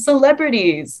American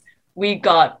celebrities. We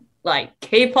got like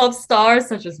K-pop stars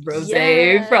such as Rosé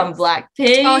Yes. from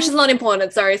Blackpink. Oh, she's not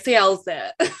important. Sorry, CL's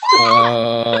there.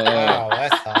 Wow,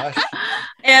 that's harsh.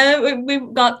 And we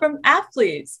got from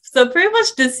athletes. So pretty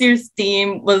much this year's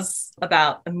theme was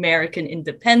about American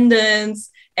independence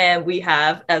And we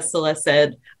have, as Celeste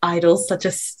said, idols such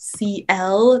as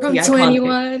CL, From the iconic,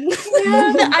 21.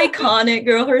 yeah, the iconic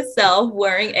girl herself,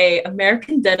 wearing a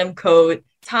American denim coat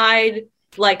tied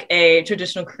like a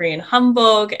traditional Korean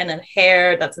hanbok, and a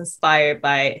hair that's inspired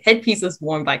by headpieces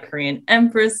worn by Korean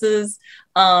empresses,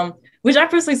 which I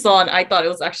personally saw, and I thought it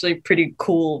was actually a pretty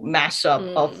cool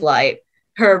mashup of like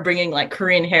her bringing like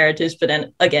Korean heritage, but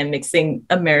then again mixing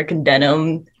American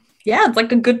denim. Yeah, it's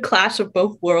like a good clash of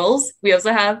both worlds. We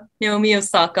also have Naomi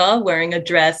Osaka wearing a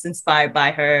dress inspired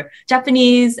by her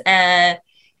Japanese and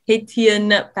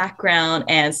Haitian background,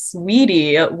 and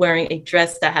Sweetie wearing a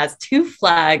dress that has two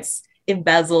flags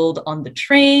embezzled on the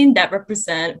train that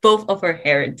represent both of her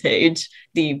heritage,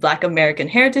 the Black American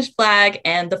heritage flag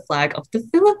and the flag of the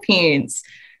Philippines.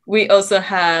 We also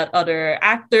had other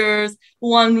actors,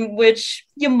 one which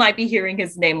you might be hearing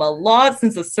his name a lot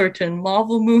since a certain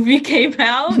Marvel movie came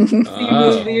out.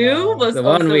 Simu Liu was the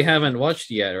one also- we haven't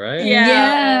watched yet, right?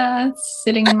 Yeah, it's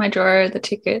sitting in my drawer, the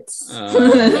tickets.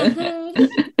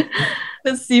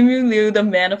 The Simu Liu, the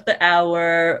man of the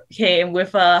hour, came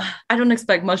with I don't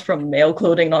expect much from male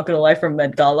clothing, not gonna lie, from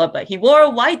Met Gala, but he wore a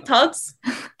white tux.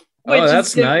 Oh,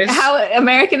 that's nice. How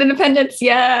American independence,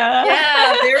 yeah.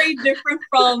 Yeah, very different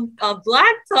from a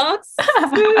black tux.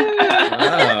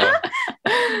 Wow.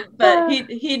 But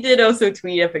he did also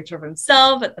tweet a picture of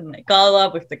himself at the Met Gala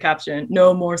with the caption,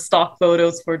 "No more stock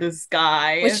photos for this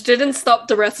guy." Which didn't stop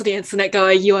the rest of the internet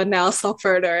going, "You are now stock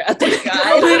photo at the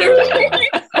guy literally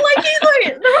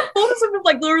there were photos of him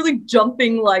like literally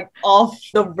jumping like off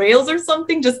the rails or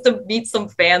something just to meet some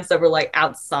fans that were like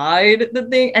outside the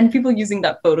thing, and people using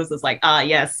that photos as like,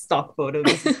 yes, stock photo,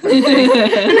 this is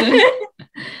perfect.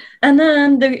 And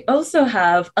then they also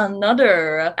have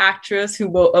another actress who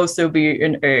will also be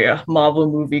in a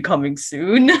Marvel movie coming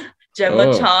soon,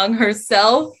 Gemma Chang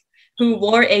herself, who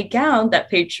wore a gown that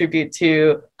paid tribute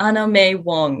to Anna May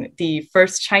Wong, the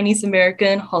first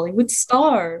Chinese-American Hollywood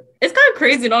star. It's kind of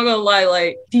crazy, not gonna lie.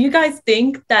 Like, do you guys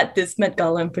think that this Met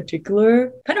Gala in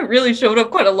particular kind of really showed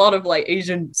up quite a lot of like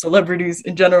Asian celebrities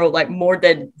in general, like more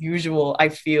than usual, I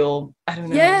feel? I don't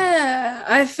know. Yeah,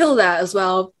 I feel that as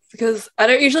well. Because I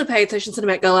don't usually pay attention to the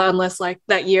Met Gala unless like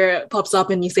that year it pops up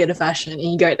and you see the fashion and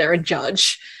you go there and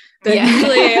judge. But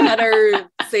usually I don't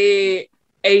see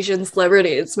Asian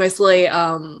celebrities, mostly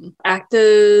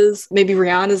actors, maybe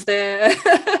Rihanna's there.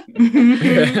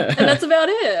 And that's about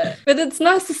it. But it's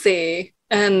nice to see.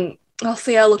 And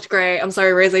CL looked great. I'm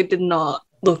sorry, Rose did not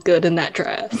look good in that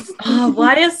dress.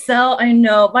 YSL, I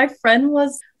know. My friend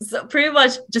was pretty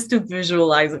much, just to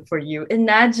visualize it for you.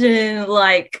 Imagine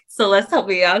like, so let's help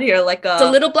me out here. Like it's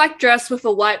a little black dress with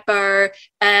a white bow.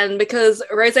 And because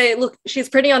Rose, look, she's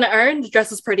pretty on her own. The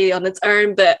dress is pretty on its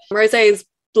own, but Rose's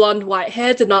blonde white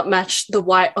hair did not match the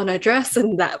white on her dress,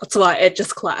 and that's why it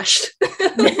just clashed.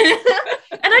 And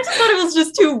I just thought it was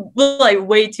just too, like,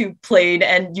 way too plain,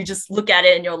 and you just look at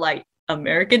it and you're like,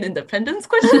 American independence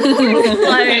question?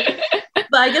 Like,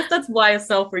 but I guess that's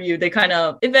YSL for you. They kind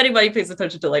of, if anybody pays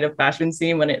attention to like the fashion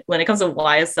scene, when it comes to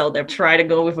YSL, they try to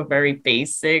go with a very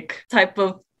basic type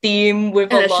of theme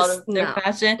with a lot of their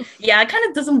fashion. Yeah, it kind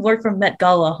of doesn't work for Met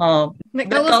Gala, huh? Met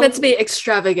Gala's meant to be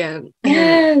extravagant.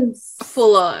 Yes.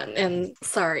 Full on, and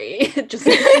sorry, it just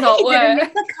did not work.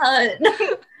 Make the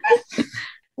cut.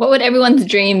 What would everyone's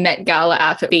dream Met Gala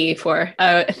outfit be for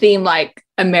a theme like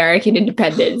American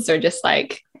independence, or just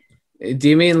like... Do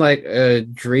you mean like a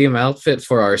dream outfit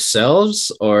for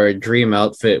ourselves, or a dream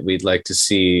outfit we'd like to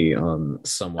see on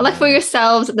someone? Like for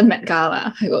yourselves at the Met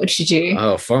Gala, what would you do?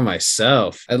 Oh, for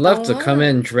myself, I'd love to come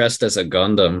in dressed as a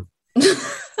Gundam.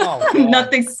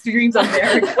 Nothing screams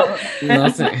America.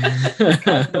 Nothing.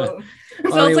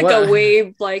 Sounds like a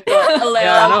weeb, like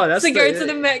allowed to go to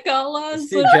the Met Gala.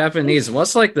 See, Japanese.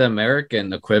 What's like the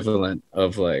American equivalent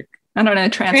of like? I don't know,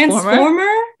 Transformer?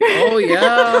 Oh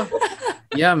yeah.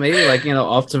 Yeah, maybe like,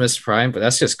 Optimus Prime, but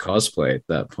that's just cosplay at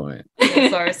that point. I'm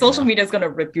sorry, social media is gonna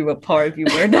rip you apart if you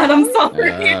wear that. I'm sorry.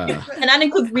 And that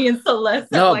includes me and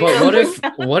Celeste. No,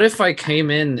 but what if I came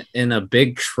in a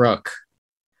big truck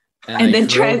and then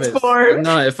transformed?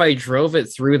 No, if I drove it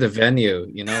through the venue,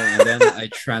 and then I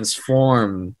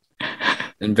transform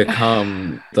and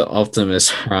become the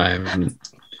Optimus Prime.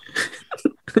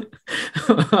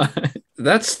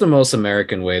 That's the most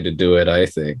American way to do it, I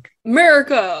think.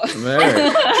 America.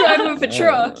 Driving with a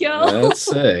truck, yo.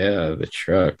 That's it, yeah, the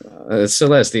truck.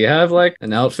 Celeste, do you have like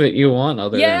an outfit you want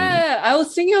other than... I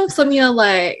was thinking of something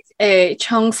like a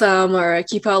cheongsam or a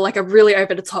kippa, like a really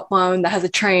over-the-top one that has a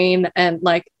train, and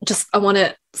like just I want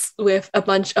it with a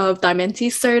bunch of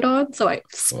diamantes sewed on, so like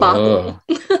sparkle.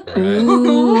 Right.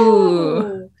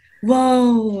 Ooh.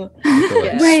 Whoa.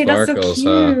 Like Wait, that's so sparkles,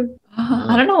 cute.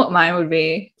 I don't know what mine would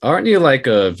be. Aren't you like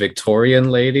a Victorian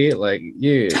lady? Like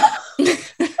you.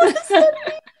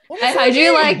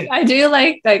 I do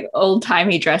like old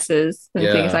timey dresses and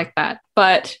Yeah. things like that.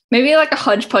 But maybe like a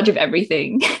hodgepodge of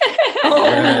everything.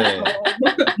 Right.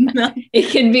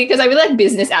 It can be because I really like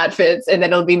business outfits, and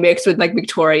then it'll be mixed with like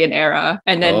Victorian era,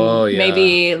 and then Oh, yeah.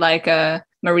 maybe like a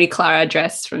Marie Clara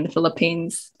dress from the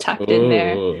Philippines tucked in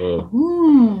there. Ooh.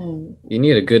 Ooh. You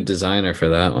need a good designer for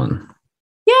that one.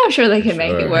 Yeah, I'm sure they can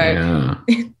make it Sure, work.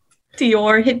 yeah.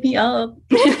 Dior, hit me up.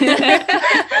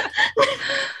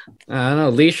 I don't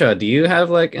know, Leisha, do you have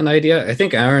like an idea? I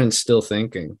think Aaron's still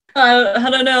thinking. I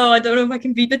don't know. I don't know if I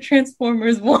can beat the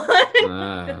Transformers one.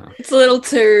 Ah. It's a little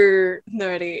too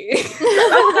nerdy.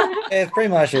 It pretty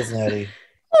much is nerdy.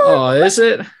 Oh, is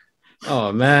it?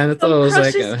 Oh man, I thought it was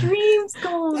like Precious a. dreams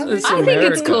gone. It's I think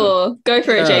it's America. cool. Go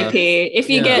for it, Yeah. JP. If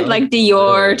you Yeah. get like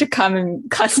Dior to come and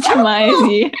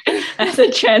customize you as a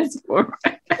transformer.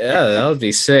 Yeah, that would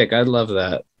be sick. I'd love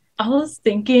that. I was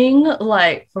thinking,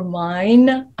 like, for mine,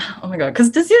 oh my god,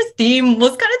 because this year's theme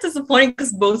was kind of disappointing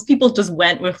because most people just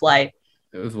went with like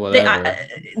With they whatever.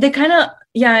 they kind of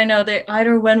I know they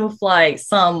either went with like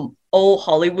some old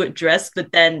Hollywood dress,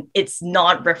 but then it's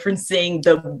not referencing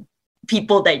the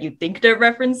people that you think they're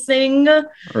referencing.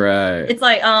 Right. It's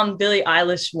like Billie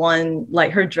Eilish one,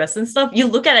 like her dress and stuff. You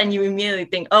look at it and you immediately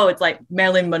think, oh, it's like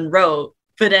Marilyn Monroe.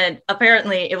 But then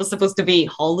apparently it was supposed to be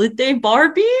Holiday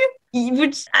Barbie,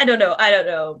 which I don't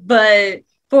know. But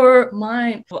for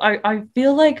mine, I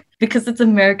feel like because it's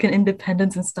American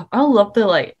independence and stuff, I would love to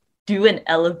like do an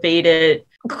elevated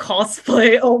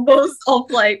cosplay almost of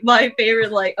like my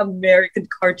favorite like American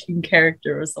cartoon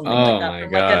character or something Oh like that my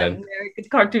from like an God. American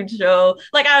cartoon show,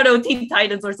 like I don't know, Teen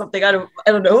Titans or something. I don't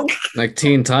know. Like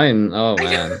Teen Titan. Oh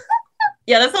man.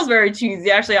 Yeah, that sounds very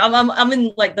cheesy. Actually, I'm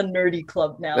in like the nerdy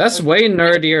club now. That's Like, way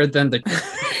nerdier than the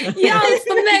Yeah, it's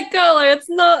the Met Gala. It's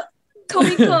not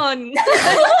Comic Con.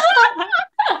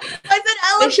 I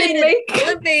They said should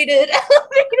elevated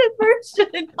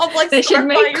version of like. They should Starfire.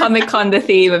 make Comic Con the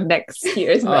theme of next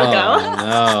year's Met Oh Gala.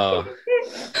 no.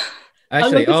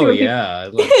 Actually, to see oh what yeah.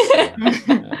 I'd love to see that.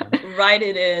 Yeah. Write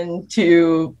it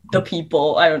into the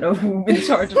people. I don't know who's in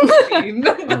charge of the theme.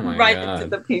 my Write it God. to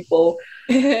the people.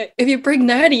 If you bring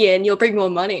nerdy in, you'll bring more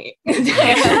money.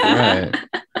 Right.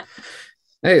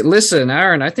 Hey, listen,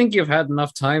 Aaron, I think you've had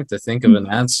enough time to think of an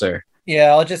answer.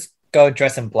 Yeah, I'll just go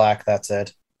dress in black. That's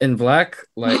it. In black,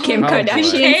 like Kim how black?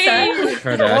 Kardashian Hey. style.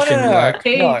 Kardashian No. black.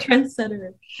 Hey, No.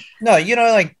 trendsetter. No,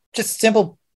 like just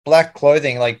simple black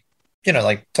clothing, like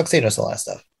like tuxedos, all that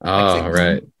stuff. Oh,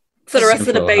 right. For the rest of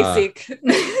the Simple, huh? basic.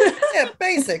 Yeah,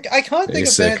 basic. I can't think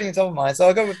of Basic. anything top of mind, so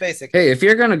I'll go with basic. Hey, if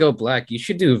you're gonna go black, you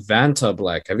should do Vanta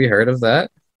black. Have you heard of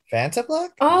that? Fanta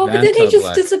black? Oh, but then he Vanta just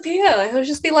black. disappear. It'll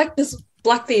just be like this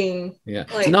black thing. Yeah.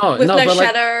 Like, no, with no but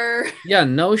like, shadow. yeah,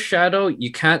 no shadow.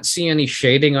 You can't see any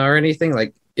shading or anything.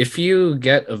 Like if you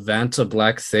get a Vanta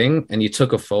black thing and you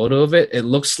took a photo of it, it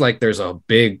looks like there's a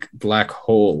big black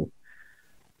hole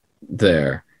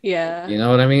there. Yeah. You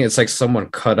know what I mean? It's like someone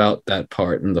cut out that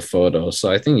part in the photo.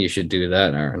 So I think you should do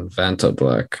that, Aaron. Vanta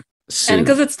black. And suit.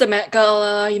 because it's the Met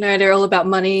Gala, they're all about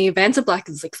money. Vanta Black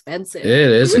is expensive. It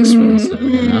is expensive,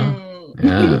 you know? Mm.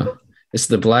 Yeah. It's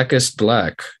the blackest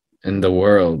black in the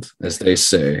world, as they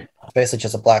say. It's basically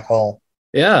just a black hole.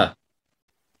 Yeah.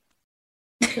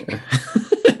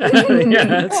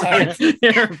 Yeah, it's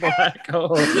you're a black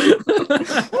hole.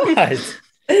 Right.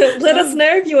 Let us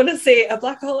know if you want to see a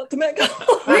black hole at the Met Gala.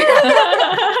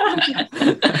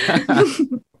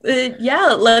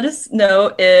 Yeah, let us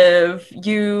know if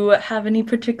you have any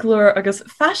particular, I guess,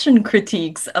 fashion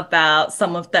critiques about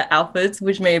some of the outfits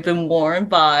which may have been worn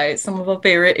by some of our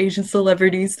favorite Asian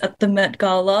celebrities at the Met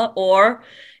Gala, or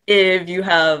if you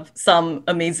have some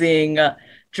amazing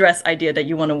dress idea that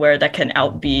you want to wear that can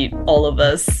outbeat all of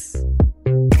us.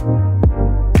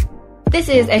 This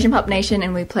is Asian Pop Nation,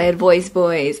 and we played Boys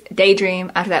Boys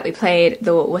Daydream. After that, we played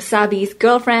The Wasabi's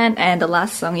Girlfriend, and the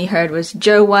last song you heard was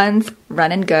Joe One's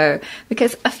Run and Go,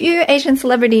 because a few Asian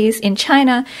celebrities in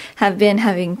China have been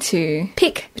having to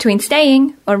pick between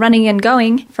staying or running and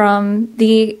going from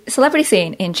the celebrity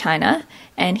scene in China.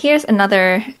 And here's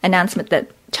another announcement that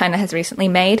China has recently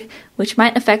made, which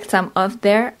might affect some of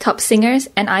their top singers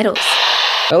and idols.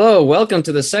 Hello, welcome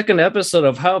to the second episode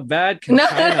of How Bad Can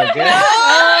China Get?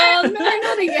 Oh, no,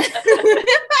 not again.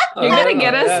 You're gonna to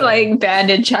get us yeah. like banned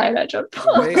in China, John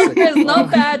Paul. Basically. It's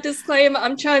not bad. Disclaimer: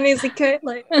 I'm Chinese. Okay,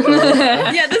 like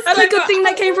Yeah, this that's a good thing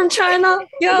that came from China,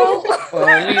 yo. Well,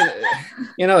 I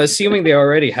mean, assuming they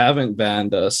already haven't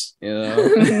banned us,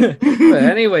 But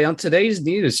anyway, on today's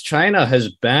news, China has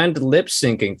banned lip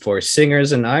syncing for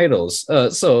singers and idols.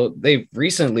 So they've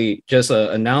recently just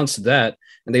announced that,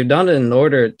 and they've done it in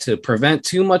order to prevent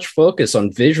too much focus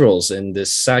on visuals in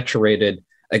this saturated,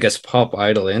 I guess, pop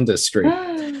idol industry.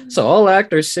 So all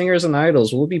actors, singers, and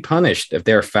idols will be punished if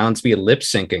they are found to be lip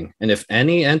syncing. And if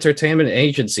any entertainment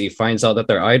agency finds out that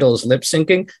their idol is lip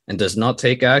syncing and does not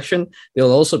take action,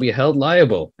 they'll also be held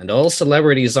liable. And all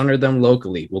celebrities under them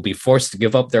locally will be forced to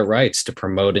give up their rights to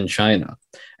promote in China.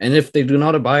 And if they do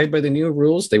not abide by the new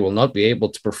rules, they will not be able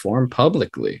to perform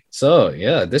publicly. So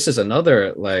yeah, this is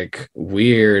another like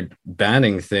weird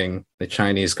banning thing the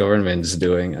Chinese government is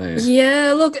doing.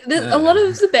 Yeah, look, a lot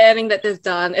of the banning that they've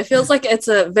done, it feels like it's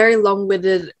a very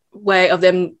long-winded way of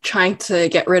them trying to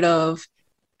get rid of,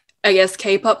 I guess,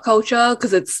 K-pop culture,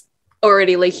 because it's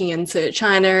already leaking into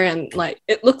China, and like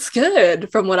it looks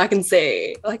good from what I can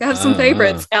see. Like I have some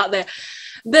favorites out there.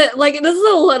 But like there's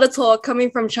a lot of talk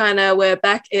coming from China where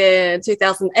back in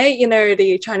 2008,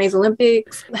 the Chinese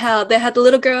Olympics, how they had the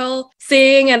little girl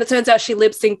sing and it turns out she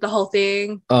lip synced the whole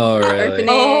thing. Oh, really?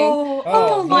 Opening.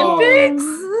 Olympics.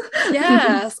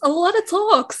 Yes, a lot of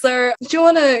talk. So do you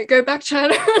want to go back,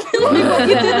 China, and tell me what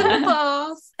you did in the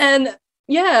past? And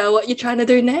yeah, what you're trying to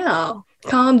do now.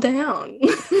 Calm down.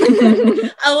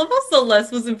 I love how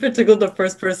Celeste was in particular the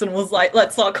first person was like,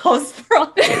 let's not cause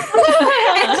problems.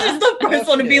 And she's the first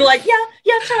one to be like,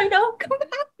 yeah, China, come back.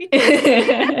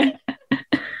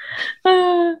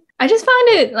 I just find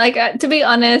it like, to be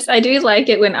honest, I do like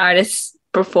it when artists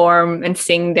perform and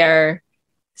sing their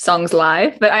songs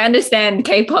live, but I understand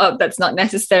K-pop that's not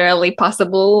necessarily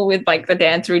possible with like the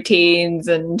dance routines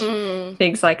and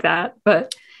things like that.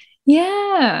 But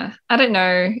yeah, I don't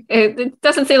know. It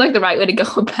doesn't seem like the right way to go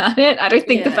about it. I don't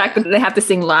think the fact that they have to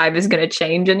sing live is going to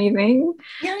change anything.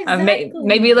 Yeah, exactly.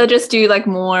 Maybe they'll just do like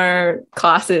more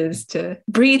classes to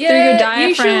breathe through your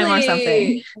diaphragm or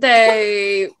something.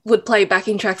 They would play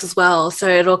backing tracks as well, so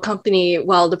it'll accompany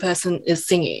while the person is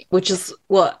singing, which is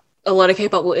what a lot of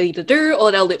K-pop will either do,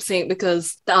 or they'll lip sync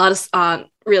because the artists aren't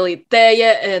really there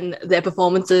yet in their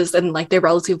performances and like they're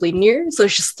relatively new. So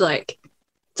it's just like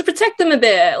to protect them a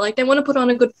bit. Like they want to put on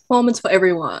a good performance for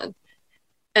everyone.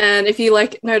 And if you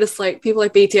like notice like people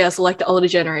like BTS or like the older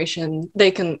generation,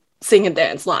 they can sing and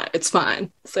dance live. It's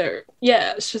fine. So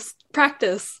yeah, it's just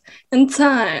practice and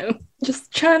time.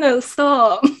 Just trying to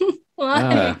stop.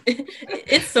 Why?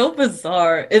 It's so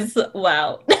bizarre. It's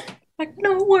wow. Like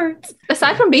no words.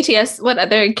 Aside from BTS, what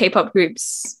other K-pop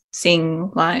groups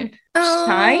sing live?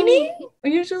 Shiny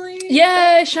usually.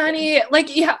 Yeah, Shiny.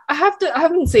 Like yeah, I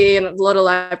haven't seen a lot of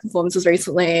live performances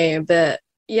recently, but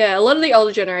yeah, a lot of the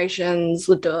older generations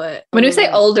would do it. When we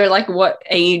say older, like what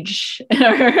age?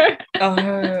 Because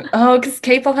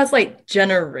K-pop has like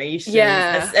generations.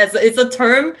 Yeah. As it's a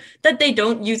term that they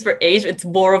don't use for age. It's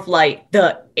more of like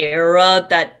the era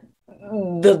that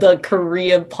the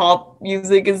Korean pop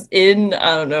music is in.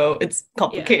 I don't know. It's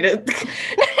complicated.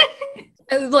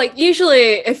 Like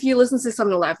usually if you listen to some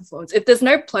of the live performance, if there's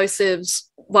no plosives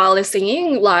while they're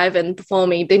singing live and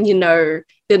performing, then you know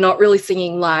they're not really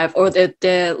singing live, or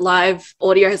their live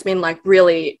audio has been like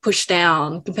really pushed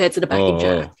down compared to the backing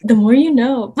track. The more you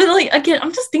know. But like again,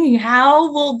 I'm just thinking,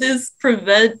 how will this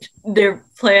prevent their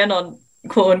plan on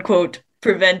quote unquote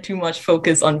prevent too much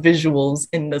focus on visuals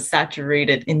in the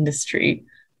saturated industry?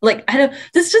 Like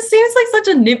this just seems like such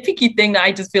a nitpicky thing that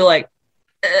I just feel like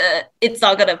it's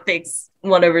not gonna fix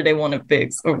whatever they want to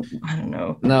fix, or I don't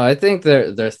know. No, I think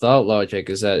their thought logic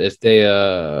is that if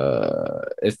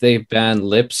they ban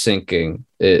lip syncing,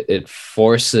 it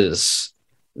forces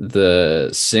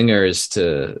the singers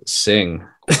to sing.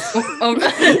 Nice.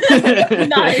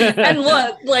 And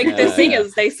what, like the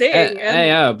singers, they sing.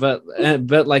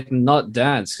 But like not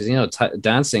dance, because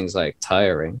dancing's like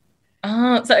tiring.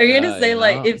 So are you gonna say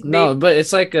like if but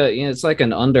it's like it's like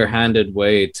an underhanded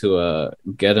way to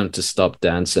get them to stop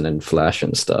dancing and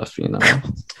flashing stuff,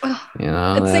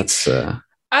 that's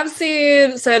I've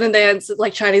seen certain dance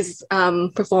like Chinese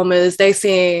performers, they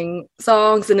sing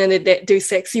songs and then they do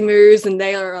sexy moves, and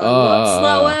they are a lot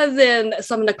slower than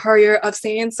some of the choreo I've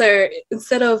seen. So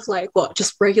instead of like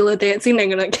just regular dancing, they're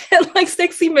gonna get like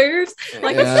sexy moves.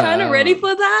 Like is China ready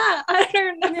for that? I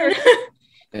don't know.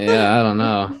 Yeah, I don't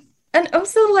know. And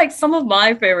also, like, some of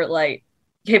my favorite, like,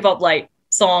 K-pop, like,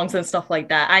 songs and stuff like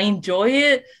that, I enjoy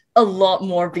it a lot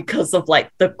more because of, like,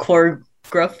 the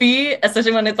scruffy,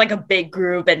 especially when it's like a big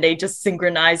group and they just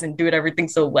synchronize and do everything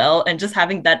so well. And just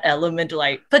having that element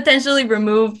like potentially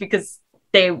removed because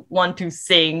they want to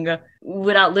sing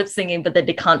without lip singing, but then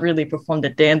they can't really perform the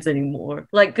dance anymore.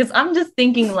 Like, because I'm just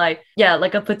thinking like, yeah,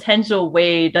 like a potential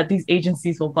way that these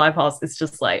agencies will bypass is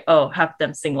just like, oh, have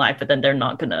them sing live, but then they're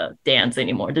not gonna dance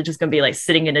anymore. They're just gonna be like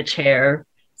sitting in a chair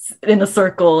in a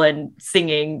circle and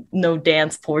singing, no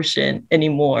dance portion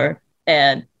anymore.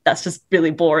 And that's just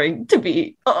really boring to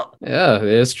be. Yeah,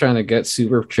 it's trying to get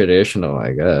super traditional,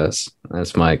 I guess.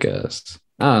 That's my guess.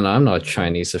 I don't know. I'm not a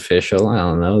Chinese official. I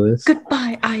don't know this.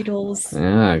 Goodbye, idols.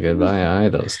 Yeah, goodbye,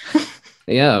 idols.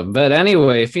 Yeah, but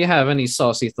anyway, if you have any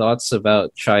saucy thoughts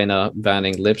about China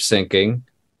banning lip syncing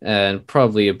and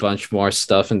probably a bunch more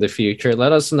stuff in the future,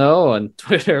 let us know on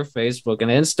Twitter, Facebook,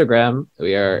 and Instagram.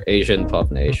 We are Asian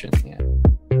Pop Nation. Yeah.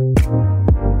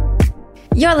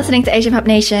 You're listening to Asian Pop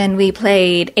Nation. We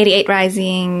played 88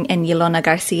 Rising and Yolanda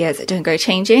Garcia's Don't Go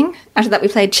Changing. After that, we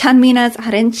played Chanmina's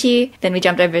Harenchi. Then we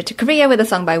jumped over to Korea with a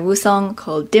song by Wusong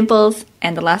called Dimples.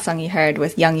 And the last song you heard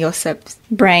was Young Yosep's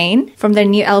Brain from their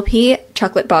new LP,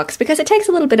 Chocolate Box, because it takes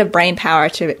a little bit of brain power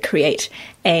to create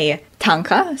a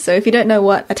tanka. So if you don't know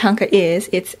what a tanka is,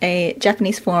 it's a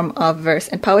Japanese form of verse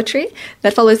and poetry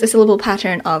that follows a syllable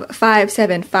pattern of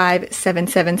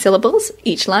 5-7-5-7-7 syllables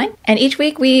each line. And each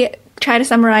week we try to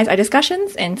summarize our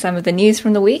discussions and some of the news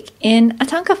from the week in a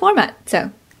tanka format.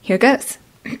 So here goes.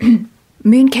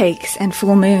 Mooncakes and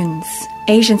full moons.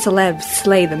 Asian celebs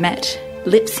slay the Met.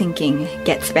 Lip syncing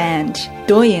gets banned.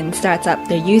 Douyin starts up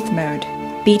their youth mode.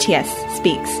 BTS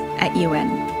speaks at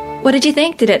UN. What did you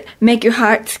think? Did it make your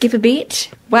heart skip a beat?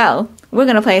 Well, we're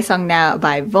going to play a song now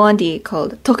by Vondi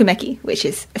called Tokumeki, which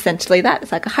is essentially that.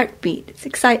 It's like a heartbeat. It's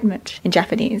excitement in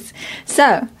Japanese.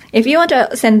 So, if you want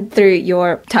to send through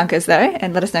your tankas though,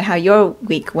 and let us know how your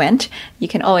week went, you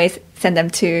can always send them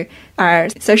to our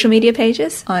social media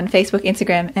pages on Facebook,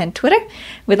 Instagram, and Twitter.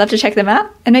 We'd love to check them out.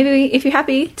 And maybe if you're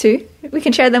happy to, we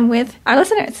can share them with our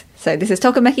listeners. So this is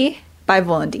Tokumeki by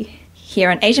Vondi, here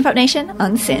on Asian Pop Nation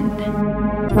on Sin.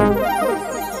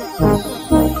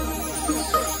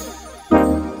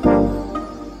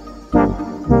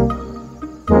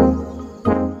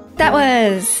 That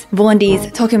was Vondi's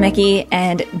Tokumeki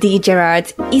and D.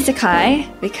 Gerard's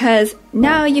Isekai, because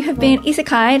now you have been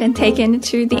isekai'd and taken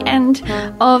to the end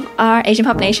of our Asian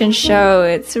Pop Nation show.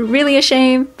 It's really a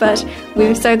shame, but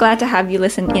we're so glad to have you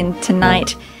listen in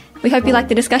tonight. We hope you liked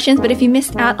the discussions, but if you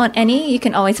missed out on any, you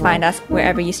can always find us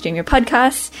wherever you stream your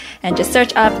podcasts and just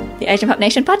search up the Asian Pop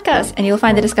Nation podcast and you'll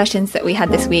find the discussions that we had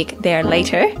this week there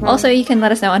later. Also, you can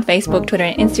let us know on Facebook, Twitter,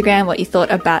 and Instagram what you thought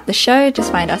about the show.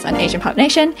 Just find us on Asian Pop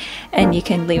Nation and you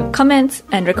can leave comments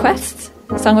and requests,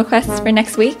 song requests for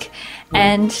next week,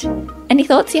 and any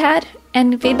thoughts you had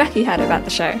and feedback you had about the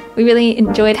show. We really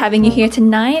enjoyed having you here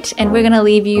tonight, and we're going to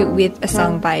leave you with a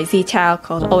song by Z Chao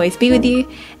called Always Be With You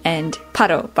and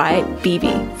Paro by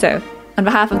BB. So on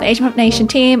behalf of the Asian Pop Nation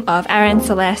team of Aaron,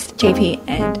 Celeste, JP,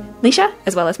 and Lisha,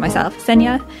 as well as myself,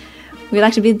 Senya, we'd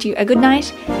like to bid you a good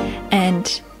night.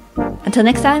 And until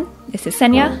next time, this is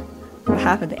Senya, on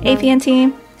behalf of the APN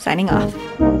team, signing off.